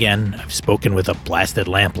 Then again, I've spoken with a blasted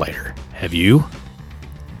lamplighter. Have you?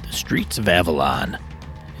 The Streets of Avalon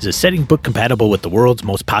is a setting book compatible with the world's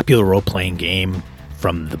most popular role-playing game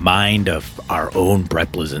from the mind of our own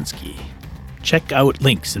Brett Blazinski. Check out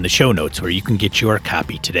links in the show notes where you can get your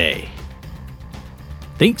copy today.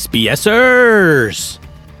 Thanks, BSers!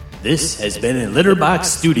 This has been a Litterbox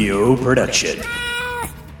Studio production.